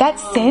 Wow,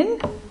 that's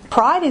sin?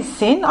 Pride is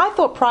sin? I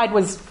thought pride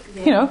was,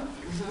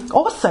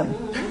 awesome.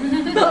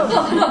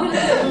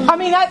 I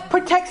mean, that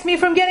protects me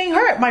from getting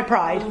hurt, my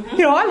pride.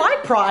 I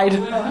like pride.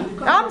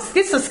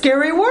 It's a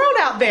scary world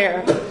out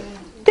there.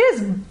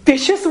 There's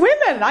vicious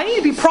women. I need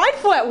to be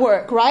prideful at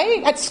work,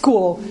 right? At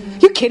school.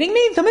 You kidding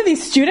me? Some of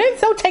these students,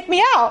 they'll take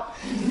me out.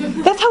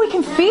 That's how we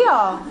can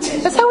feel.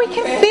 That's how we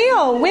can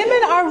feel.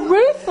 Women are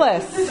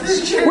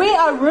ruthless. We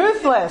are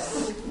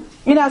ruthless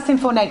in our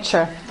sinful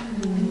nature.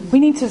 We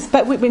need to,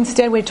 but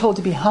instead we're told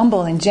to be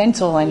humble and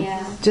gentle and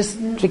just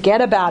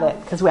forget about it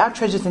because our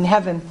treasure's in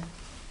heaven.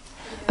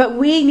 But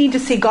we need to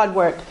see God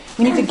work.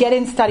 We need to get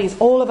in studies.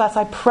 All of us,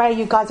 I pray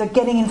you guys are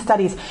getting in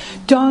studies.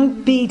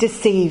 Don't be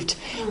deceived.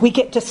 We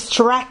get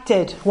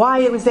distracted.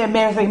 Why was there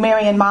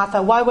Mary and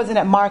Martha? Why wasn't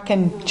it Mark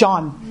and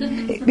John?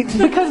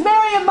 Because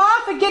Mary and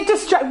Martha get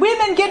distracted.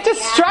 Women get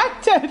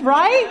distracted,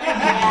 right?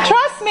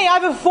 Trust me, I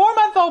have a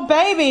 4-month-old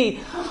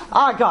baby.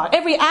 Oh God,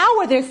 every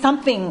hour there's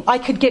something I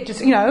could get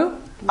just,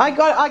 I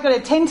got to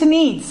attend to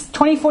needs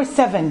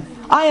 24/7.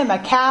 I am a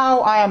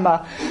cow. I am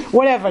a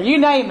whatever. You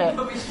name it.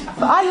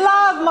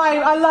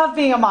 I love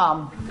being a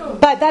mom,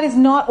 but that is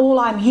not all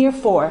I'm here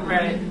for.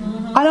 Right.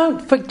 I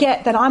don't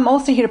forget that I'm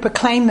also here to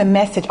proclaim the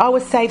message. I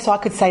was saved so I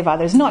could save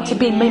others, not to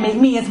be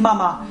me as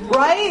mama.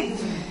 Right?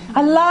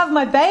 I love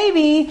my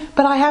baby,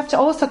 but I have to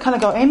also kind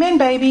of go, amen,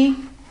 baby.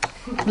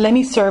 Let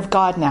me serve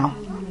God now.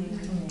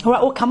 All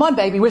right, well, come on,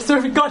 baby, we're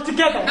serving God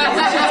together.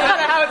 That's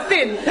kind of how it's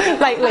been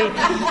lately.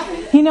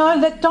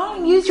 That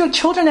don't use your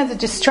children as a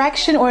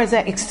distraction or as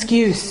an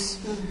excuse.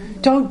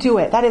 Don't do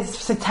it. That is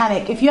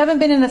satanic. If you haven't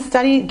been in a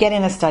study, get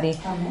in a study.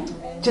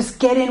 Just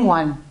get in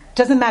one.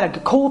 Doesn't matter.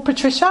 Call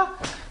Patricia.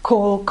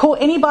 Call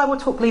any Bible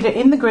talk leader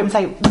in the group and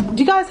say, do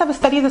you guys have a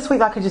study this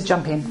week? I could just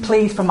jump in,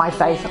 please, for my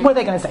faith. What are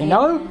they going to say?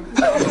 No?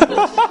 They're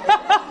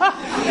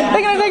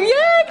going to say,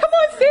 yeah, come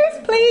on, sis,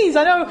 please.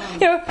 I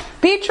know,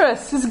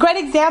 Beatrice is a great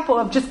example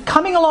of just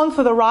coming along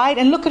for the ride,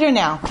 and look at her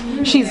now.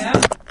 She's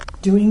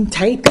doing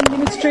taping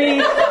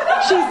ministry.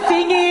 She's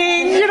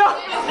singing,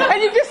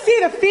 and you just see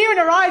the fear in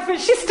her eyes, but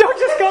she's still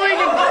just going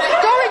in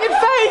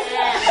faith.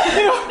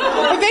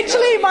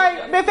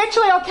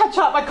 Eventually I'll catch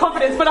up my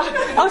confidence, but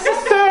I'll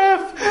just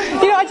serve.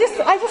 I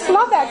just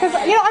love that because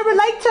I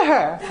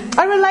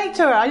relate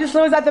to her. I just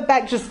was at the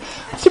back, just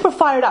super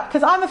fired up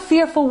because I'm a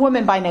fearful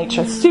woman by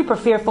nature, super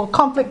fearful,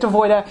 conflict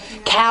avoider,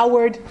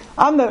 coward.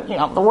 I'm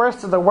the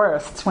worst of the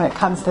worst when it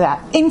comes to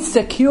that.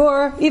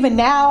 Insecure. Even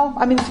now,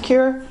 I'm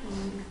insecure.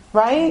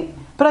 Right?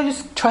 But I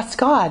just trust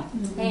God.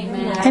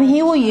 Amen. And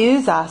He will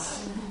use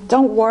us.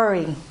 Don't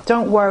worry.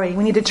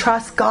 We need to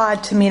trust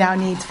God to meet our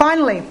needs.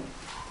 Finally,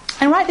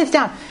 and write this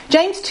down.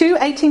 James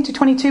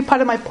 2:18-22,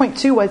 part of my point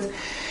 2 was,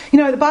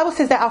 the Bible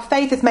says that our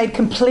faith is made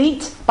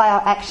complete by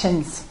our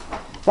actions.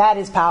 That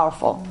is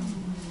powerful.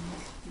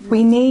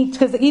 We need,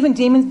 because even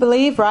demons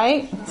believe,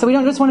 right? So we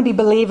don't just want to be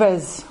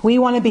believers. We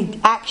want to be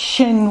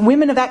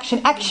women of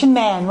action, action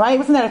man, right?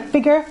 Wasn't that a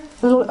figure?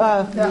 Little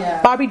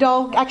Barbie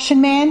doll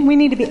action man. We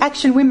need to be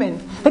action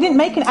women. They didn't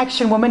make an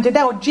action woman, did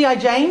they? Or G.I.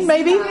 Jane,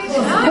 maybe?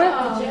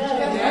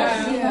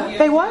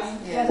 They was?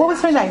 What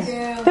was her name?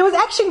 There was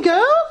Action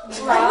Girl?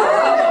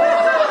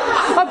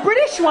 A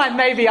British one,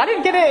 maybe. I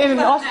didn't get it in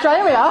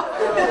Australia.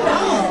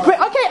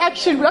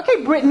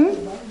 Okay, Britain.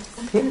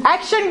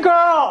 Action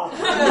Girl.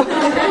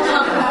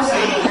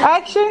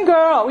 Action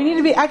Girl. We need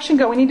to be Action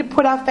Girl. We need to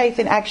put our faith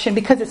in action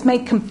because it's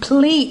made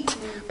complete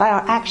by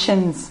our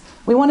actions.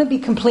 We want to be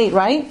complete,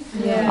 right?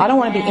 Yeah. I don't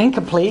want to be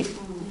incomplete.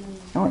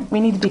 We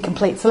need to be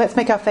complete. So let's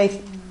make our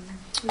faith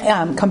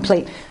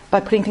complete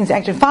by putting things in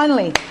action.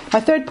 Finally, my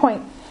third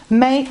point,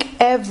 make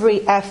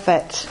every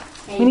effort.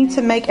 We need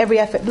to make every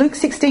effort. Luke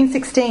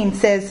 16:16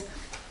 says,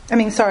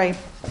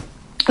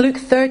 Luke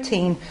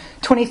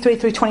 13:23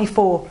 through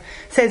 24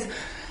 says,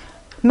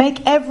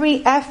 make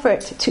every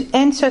effort to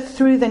enter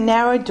through the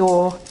narrow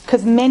door,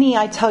 because many,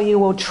 I tell you,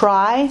 will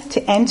try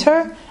to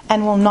enter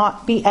and will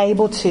not be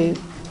able to.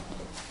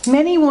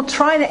 Many will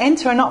try to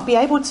enter and not be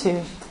able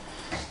to.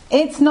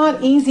 It's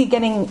not easy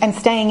getting and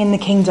staying in the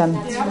kingdom.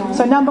 Right.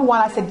 So number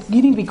one, I said,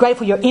 you need to be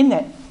grateful you're in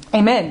it.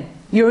 Amen.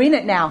 You're in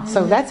it now.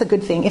 So that's a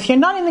good thing. If you're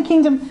not in the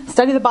kingdom,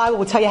 study the Bible.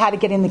 Will tell you how to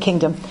get in the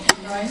kingdom.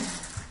 Right.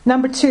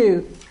 Number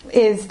two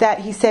is that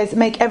he says,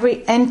 make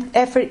every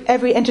effort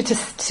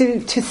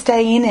to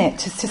stay in it.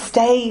 To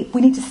stay.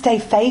 We need to stay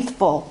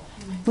faithful.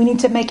 We need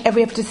to make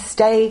every effort to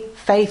stay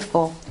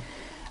faithful.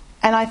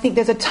 And I think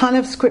there's a ton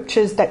of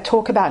scriptures that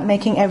talk about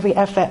making every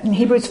effort. In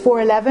Hebrews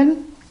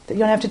 4:11, you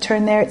don't have to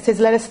turn there, it says,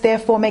 let us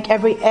therefore make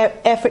every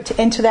effort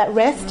to enter that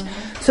rest,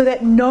 so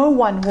that no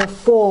one will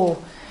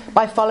fall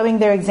by following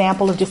their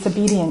example of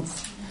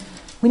disobedience.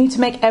 We need to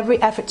make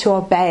every effort to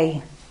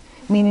obey.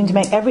 We need to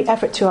make every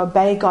effort to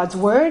obey God's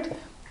word.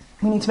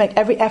 We need to make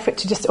every effort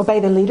to just obey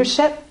the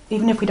leadership,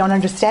 even if we don't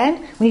understand.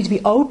 We need to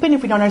be open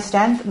if we don't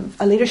understand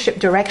a leadership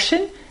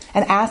direction,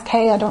 and ask,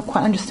 hey, I don't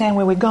quite understand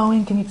where we're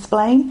going, can you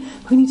explain?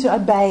 We need to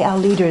obey our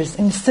leaders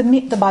and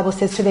submit, the Bible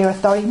says, to their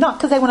authority, not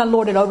because they want to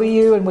lord it over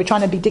you and we're trying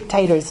to be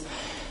dictators,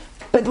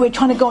 but we're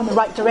trying to go in the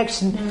right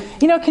direction.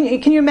 You know, can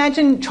you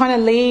imagine trying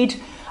to lead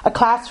a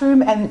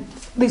classroom and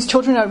these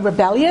children are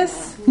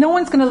rebellious? No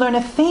one's going to learn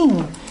a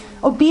thing.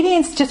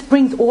 Obedience just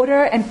brings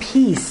order and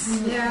peace.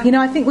 Yeah. You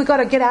know, I think we've got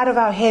to get out of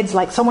our heads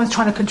like someone's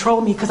trying to control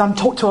me because I'm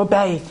taught to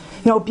obey.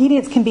 You know,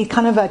 obedience can be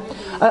kind of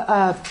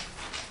a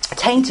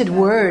tainted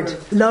word,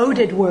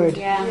 loaded word.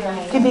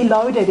 It can be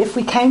loaded. If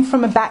we came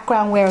from a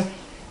background where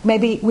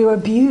maybe we were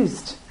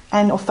abused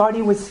and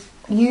authority was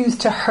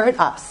used to hurt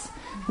us,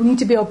 we need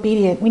to be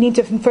obedient. We need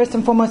to first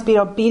and foremost be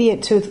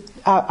obedient to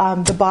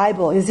the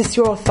Bible. Is this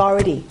your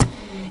authority?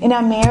 In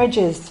our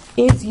marriages,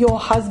 is your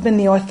husband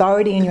the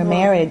authority in your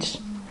marriage?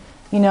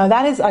 You know,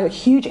 that is a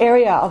huge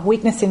area of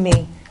weakness in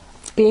me.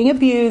 Being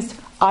abused,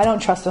 I don't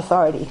trust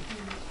authority.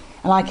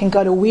 And I can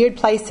go to weird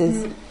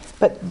places.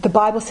 But the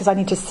Bible says I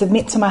need to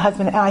submit to my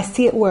husband, and I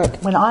see it work.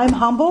 When I'm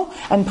humble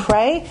and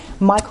pray,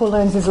 Michael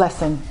learns his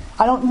lesson.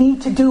 I don't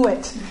need to do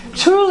it.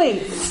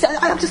 Truly.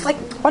 I'm just like,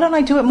 why don't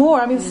I do it more?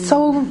 I mean, it's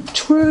so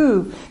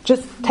true.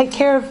 Just take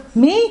care of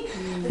me.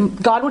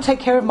 God will take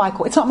care of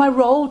Michael. It's not my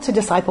role to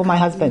disciple my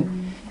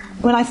husband.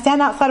 When I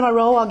stand outside of my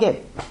role, I'll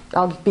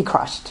be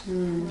crushed.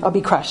 I'll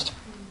be crushed.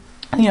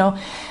 You know,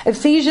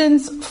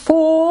 Ephesians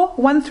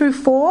 4:1 through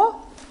 4,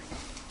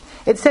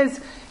 it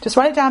says, just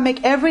write it down,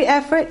 make every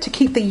effort to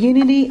keep the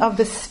unity of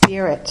the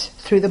Spirit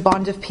through the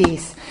bond of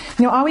peace.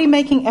 You know, are we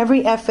making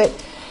every effort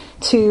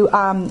to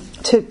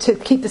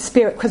keep the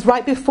Spirit? Because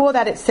right before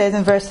that it says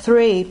in verse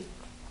 3,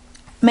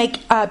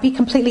 be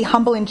completely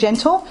humble and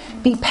gentle,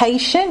 be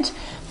patient,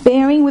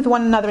 bearing with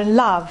one another in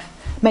love.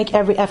 Make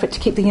every effort to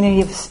keep the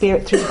unity of the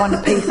Spirit through the bond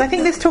of peace. I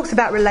think this talks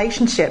about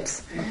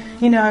relationships.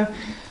 You know,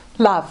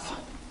 love.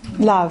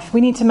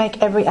 We need to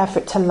make every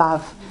effort to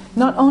love.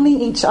 Not only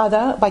each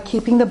other by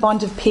keeping the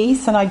bond of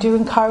peace, and I do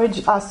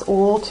encourage us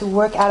all to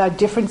work out our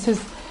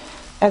differences,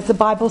 as the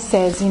Bible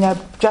says, you know,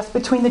 just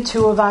between the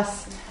two of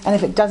us. And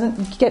if it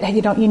doesn't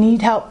you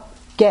need help,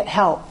 get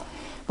help.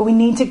 But we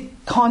need to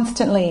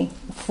constantly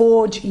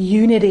forge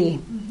unity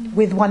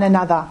with one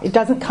another. It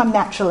doesn't come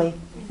naturally.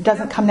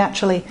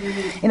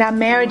 In our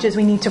marriages,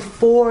 we need to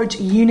forge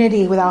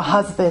unity with our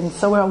husbands,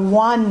 so we're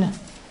one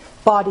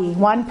body,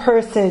 one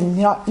person,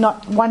 not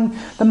one,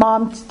 the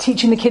mom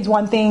teaching the kids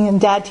one thing and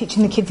dad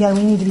teaching the kids the other.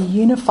 We need to be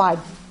unified.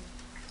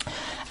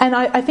 And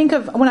when I think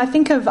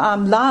of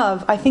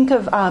love, I think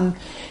of,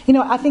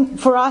 I think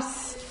for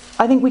us,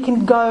 I think we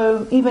can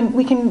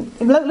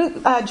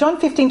John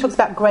 15 talks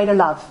about greater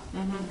love.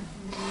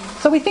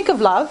 So we think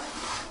of love,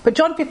 but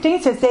John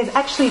 15 says there's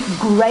actually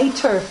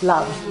greater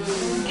love.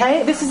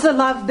 Okay? This is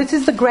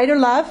the greater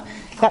love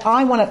that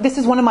I want. This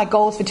is one of my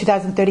goals for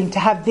 2013, to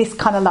have this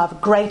kind of love,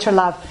 greater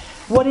love.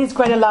 What is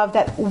greater love?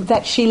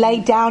 That she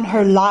laid down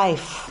her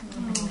life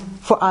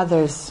for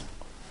others.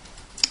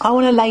 I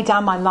want to lay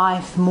down my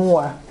life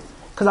more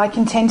because I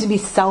can tend to be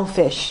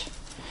selfish.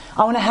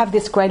 I want to have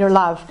this greater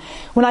love.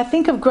 When I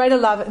think of greater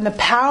love and the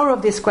power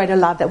of this greater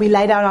love that we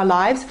lay down our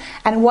lives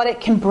and what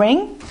it can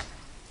bring,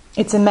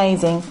 it's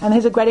amazing. And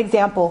here's a great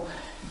example.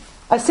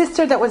 A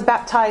sister that was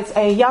baptized,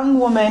 a young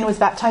woman was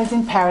baptized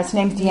in Paris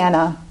named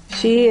Deanna.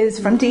 She is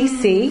from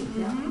DC.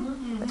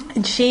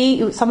 And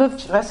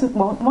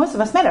most of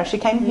us met her. She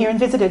came here and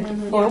visited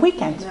for a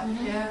weekend.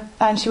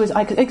 And she was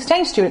an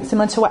exchange student,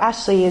 similar to what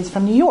Ashley is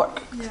from New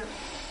York.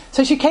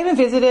 So she came and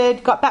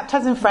visited, got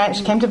baptized in France.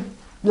 She came to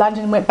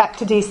London and went back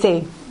to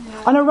DC.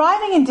 On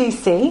arriving in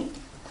DC,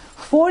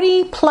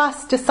 40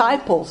 plus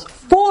disciples,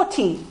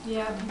 40,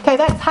 okay,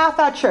 that's half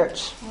our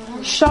church,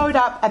 showed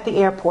up at the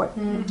airport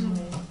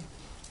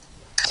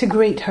to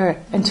greet her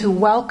and to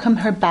welcome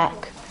her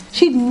back.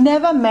 She'd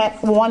never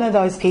met one of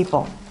those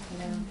people.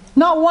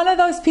 Not one of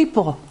those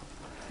people.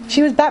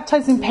 She was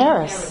baptized in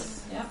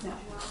Paris.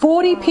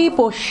 40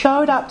 people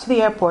showed up to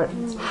the airport.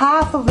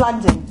 Half of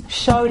London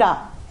showed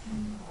up.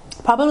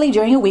 Probably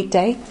during a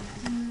weekday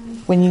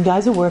when you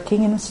guys are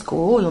working in a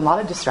school and a lot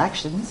of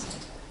distractions.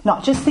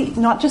 Not just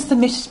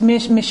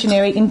the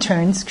missionary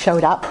interns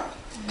showed up.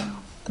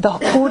 The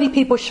 40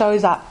 people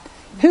shows up.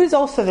 Who's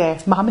also there?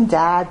 Mum and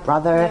dad,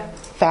 brother,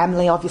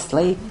 family,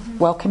 obviously,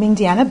 welcoming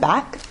Deanna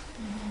back.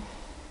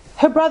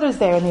 Her brother's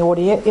there in the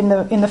audience,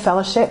 in the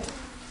fellowship,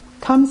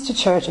 comes to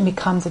church and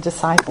becomes a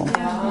disciple.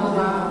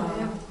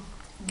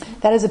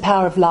 That is the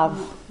power of love.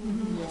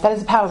 That is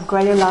the power of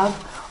greater love,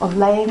 of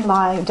laying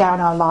down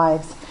our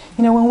lives.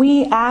 You know, when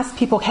we ask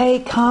people, hey,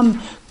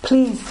 come,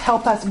 please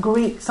help us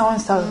greet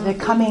so-and-so. They're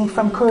coming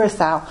from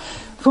Curacao.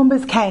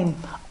 Fumbas came.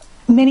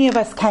 Many of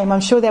us came.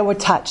 I'm sure they were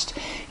touched.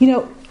 You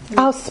know,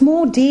 our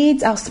small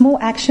deeds, our small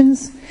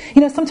actions.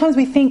 You know, sometimes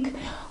we think,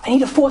 I need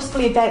to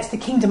forcefully advance the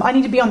kingdom. I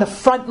need to be on the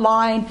front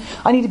line.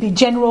 I need to be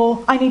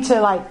general. I need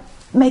to,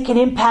 make an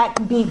impact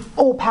and be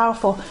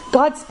all-powerful.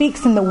 God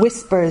speaks in the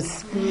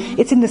whispers.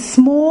 It's in the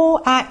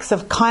small acts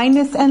of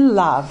kindness and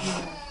love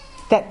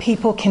that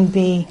people can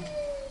be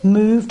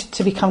moved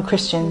to become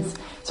Christians.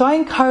 So I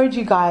encourage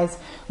you guys,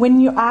 when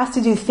you're asked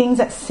to do things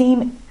that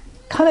seem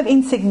kind of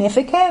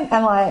insignificant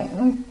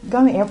and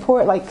go to the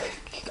airport,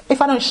 if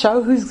I don't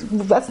show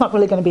that's not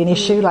really going to be an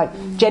issue.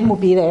 Jen will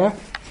be there.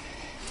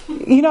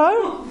 You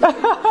know?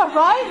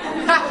 Right?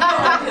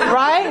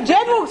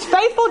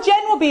 Faithful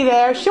Jen will be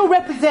there. She'll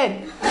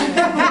represent.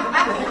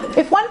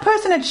 If one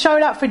person had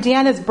showed up for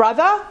Deanna's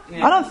brother,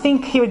 I don't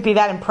think he would be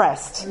that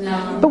impressed.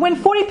 No. But when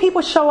 40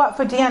 people show up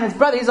for Deanna's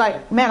brother, he's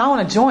like, man, I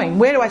want to join.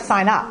 Where do I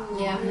sign up?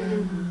 Yeah.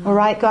 All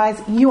right,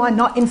 guys, you are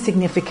not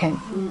insignificant.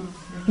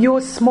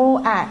 Your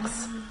small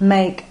acts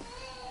make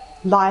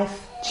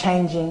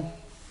life-changing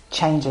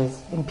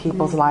changes in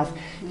people's life.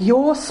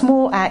 Your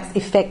small acts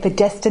affect the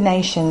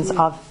destinations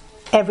of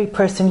every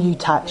person you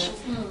touch.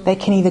 They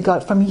can either go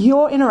from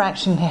your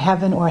interaction to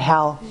heaven or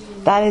hell.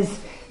 That is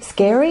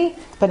scary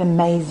but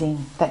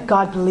amazing that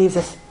God believes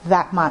us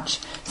that much.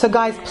 So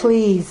guys,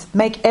 please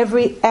make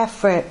every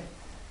effort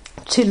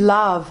to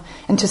love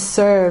and to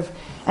serve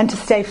and to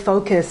stay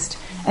focused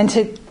and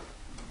to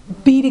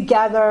be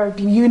together,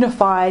 be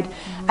unified,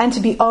 and to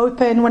be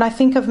open. When I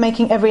think of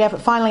making every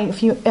effort, finally,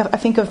 I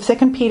think of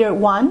 2 Peter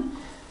 1,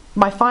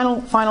 my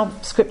final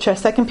scripture,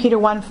 2 Peter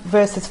 1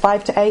 verses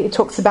 5 to 8, it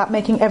talks about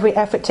making every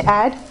effort to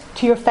add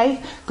to your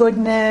faith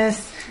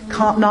goodness,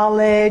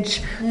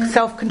 knowledge,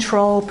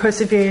 self-control,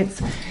 perseverance.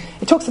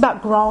 It talks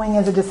about growing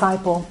as a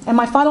disciple. And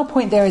my final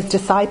point there is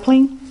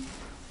discipling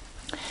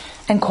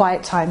and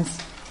quiet times.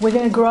 We're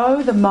going to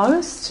grow the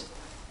most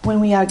when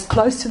we are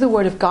close to the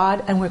Word of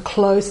God and we're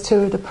close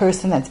to the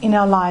person that's in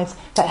our lives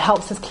that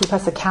helps us keep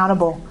us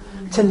accountable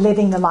to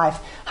living the life.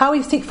 How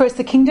we seek first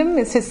the kingdom?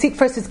 It says seek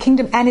first His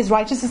kingdom and His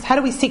righteousness. How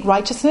do we seek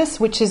righteousness?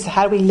 Which is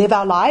how do we live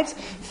our lives?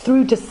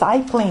 Through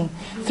discipling,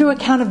 through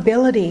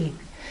accountability.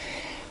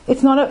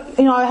 It's not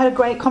I had a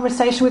great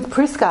conversation with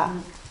Priska.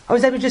 I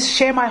was able to just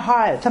share my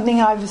heart, something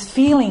I was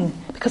feeling,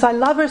 because I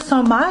love her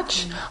so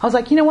much. I was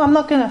like, you know what,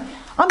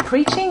 I'm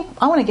preaching.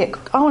 I'm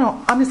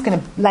just going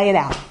to lay it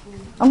out.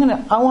 I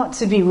want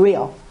to be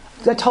real.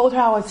 I told her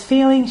how I was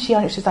feeling.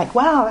 She's like,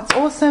 wow, that's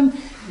awesome.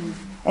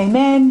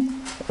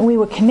 Amen. And we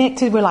were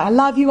connected. We're like, I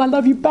love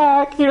you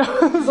back. You know,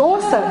 it was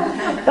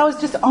awesome. That was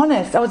just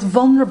honest. I was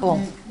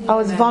vulnerable.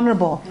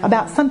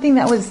 About something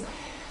that just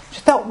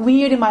felt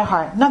weird in my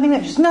heart. Nothing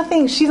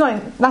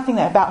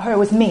about her. It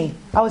was me.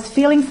 I was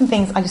feeling some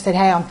things. I just said,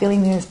 hey, I'm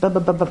feeling this, blah,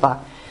 blah, blah, blah, blah.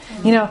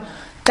 You know,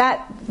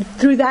 that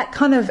through that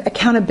kind of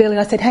accountability,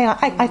 I said, hey,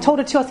 I told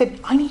her too, I said,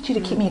 I need you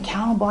to keep me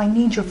accountable. I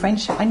need your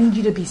friendship. I need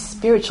you to be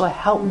spiritual.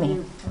 Help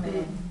me.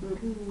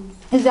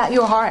 Is that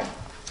your heart?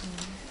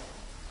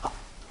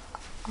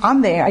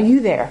 I'm there. Are you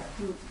there?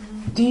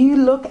 Do you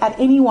look at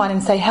anyone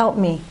and say, help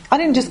me? I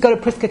didn't just go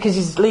to Priska because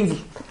she's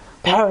leaving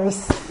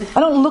Paris. I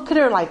don't look at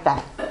her like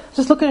that.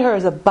 Just look at her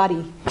as a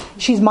buddy.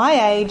 She's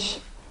my age.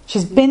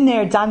 She's been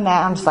there, done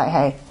that. I'm just like,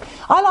 hey.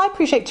 I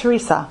appreciate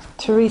Teresa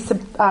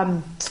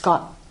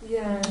Scott.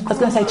 Yeah. I was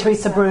going to say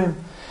Teresa Broom.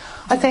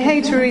 I say,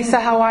 hey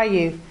Teresa, how are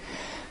you?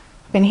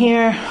 Been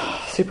here,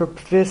 super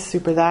this,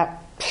 super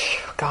that.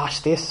 Gosh,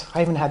 this.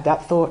 I even had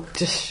that thought.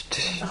 She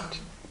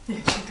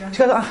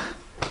goes,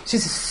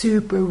 she's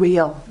super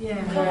real.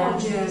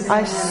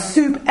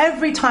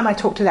 Every time I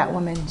talk to that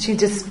woman, she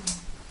just,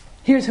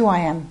 here's who I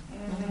am.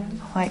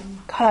 Like,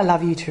 God, I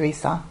love you,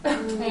 Teresa.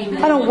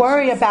 I don't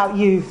worry about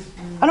you.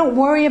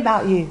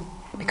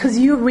 Because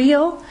you're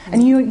real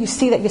and you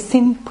see that your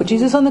sin put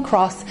Jesus on the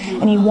cross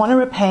and you want to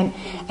repent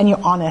and you're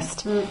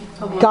honest.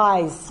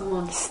 Guys,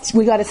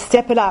 we got to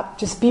step it up.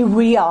 Just be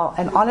real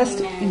and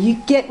honest. You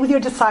get with your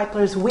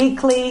disciples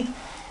weekly.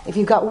 If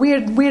you've got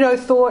weirdo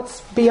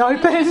thoughts, be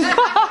open.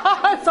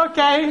 It's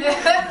okay.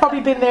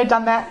 Probably been there,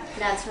 done that.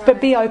 That's right. But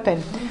be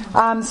open.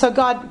 So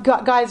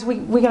guys,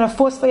 we're going to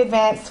forcefully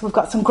advance. We've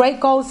got some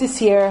great goals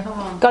this year.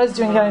 God is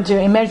going to do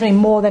immeasurably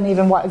more than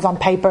even what is on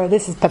paper.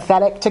 This is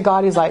pathetic to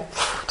God. He's like,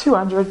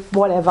 200,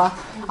 whatever.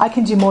 I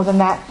can do more than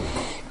that.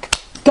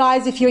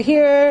 Guys, if you're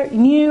here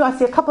new, I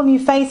see a couple new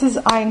faces.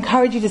 I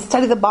encourage you to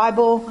study the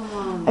Bible.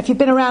 If you've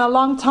been around a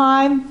long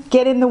time,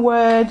 get in the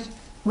Word,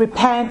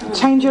 repent,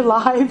 change your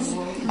lives,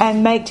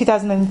 and make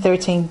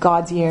 2013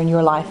 God's year in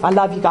your life. I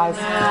love you guys.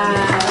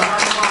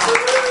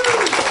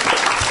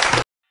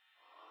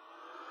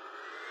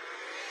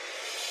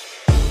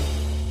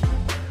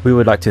 We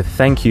would like to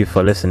thank you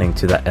for listening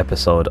to that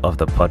episode of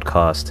the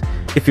podcast.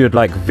 If you would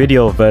like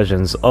video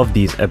versions of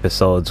these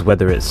episodes,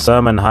 whether it's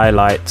sermon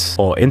highlights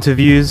or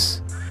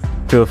interviews,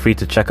 feel free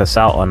to check us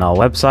out on our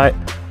website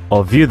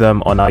or view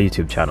them on our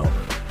YouTube channel.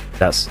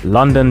 That's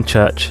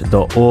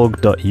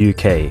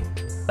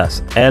londonchurch.org.uk.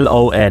 That's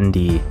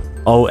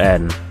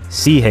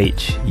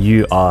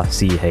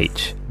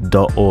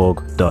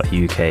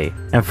LONDONCHURCH.org.uk.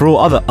 And for all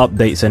other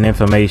updates and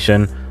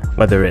information,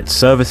 whether it's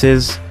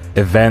services,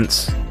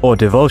 events, or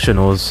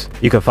devotionals,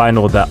 you can find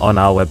all that on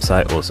our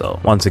website also.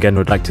 Once again,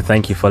 we'd like to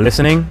thank you for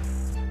listening,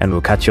 and we'll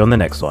catch you on the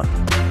next one.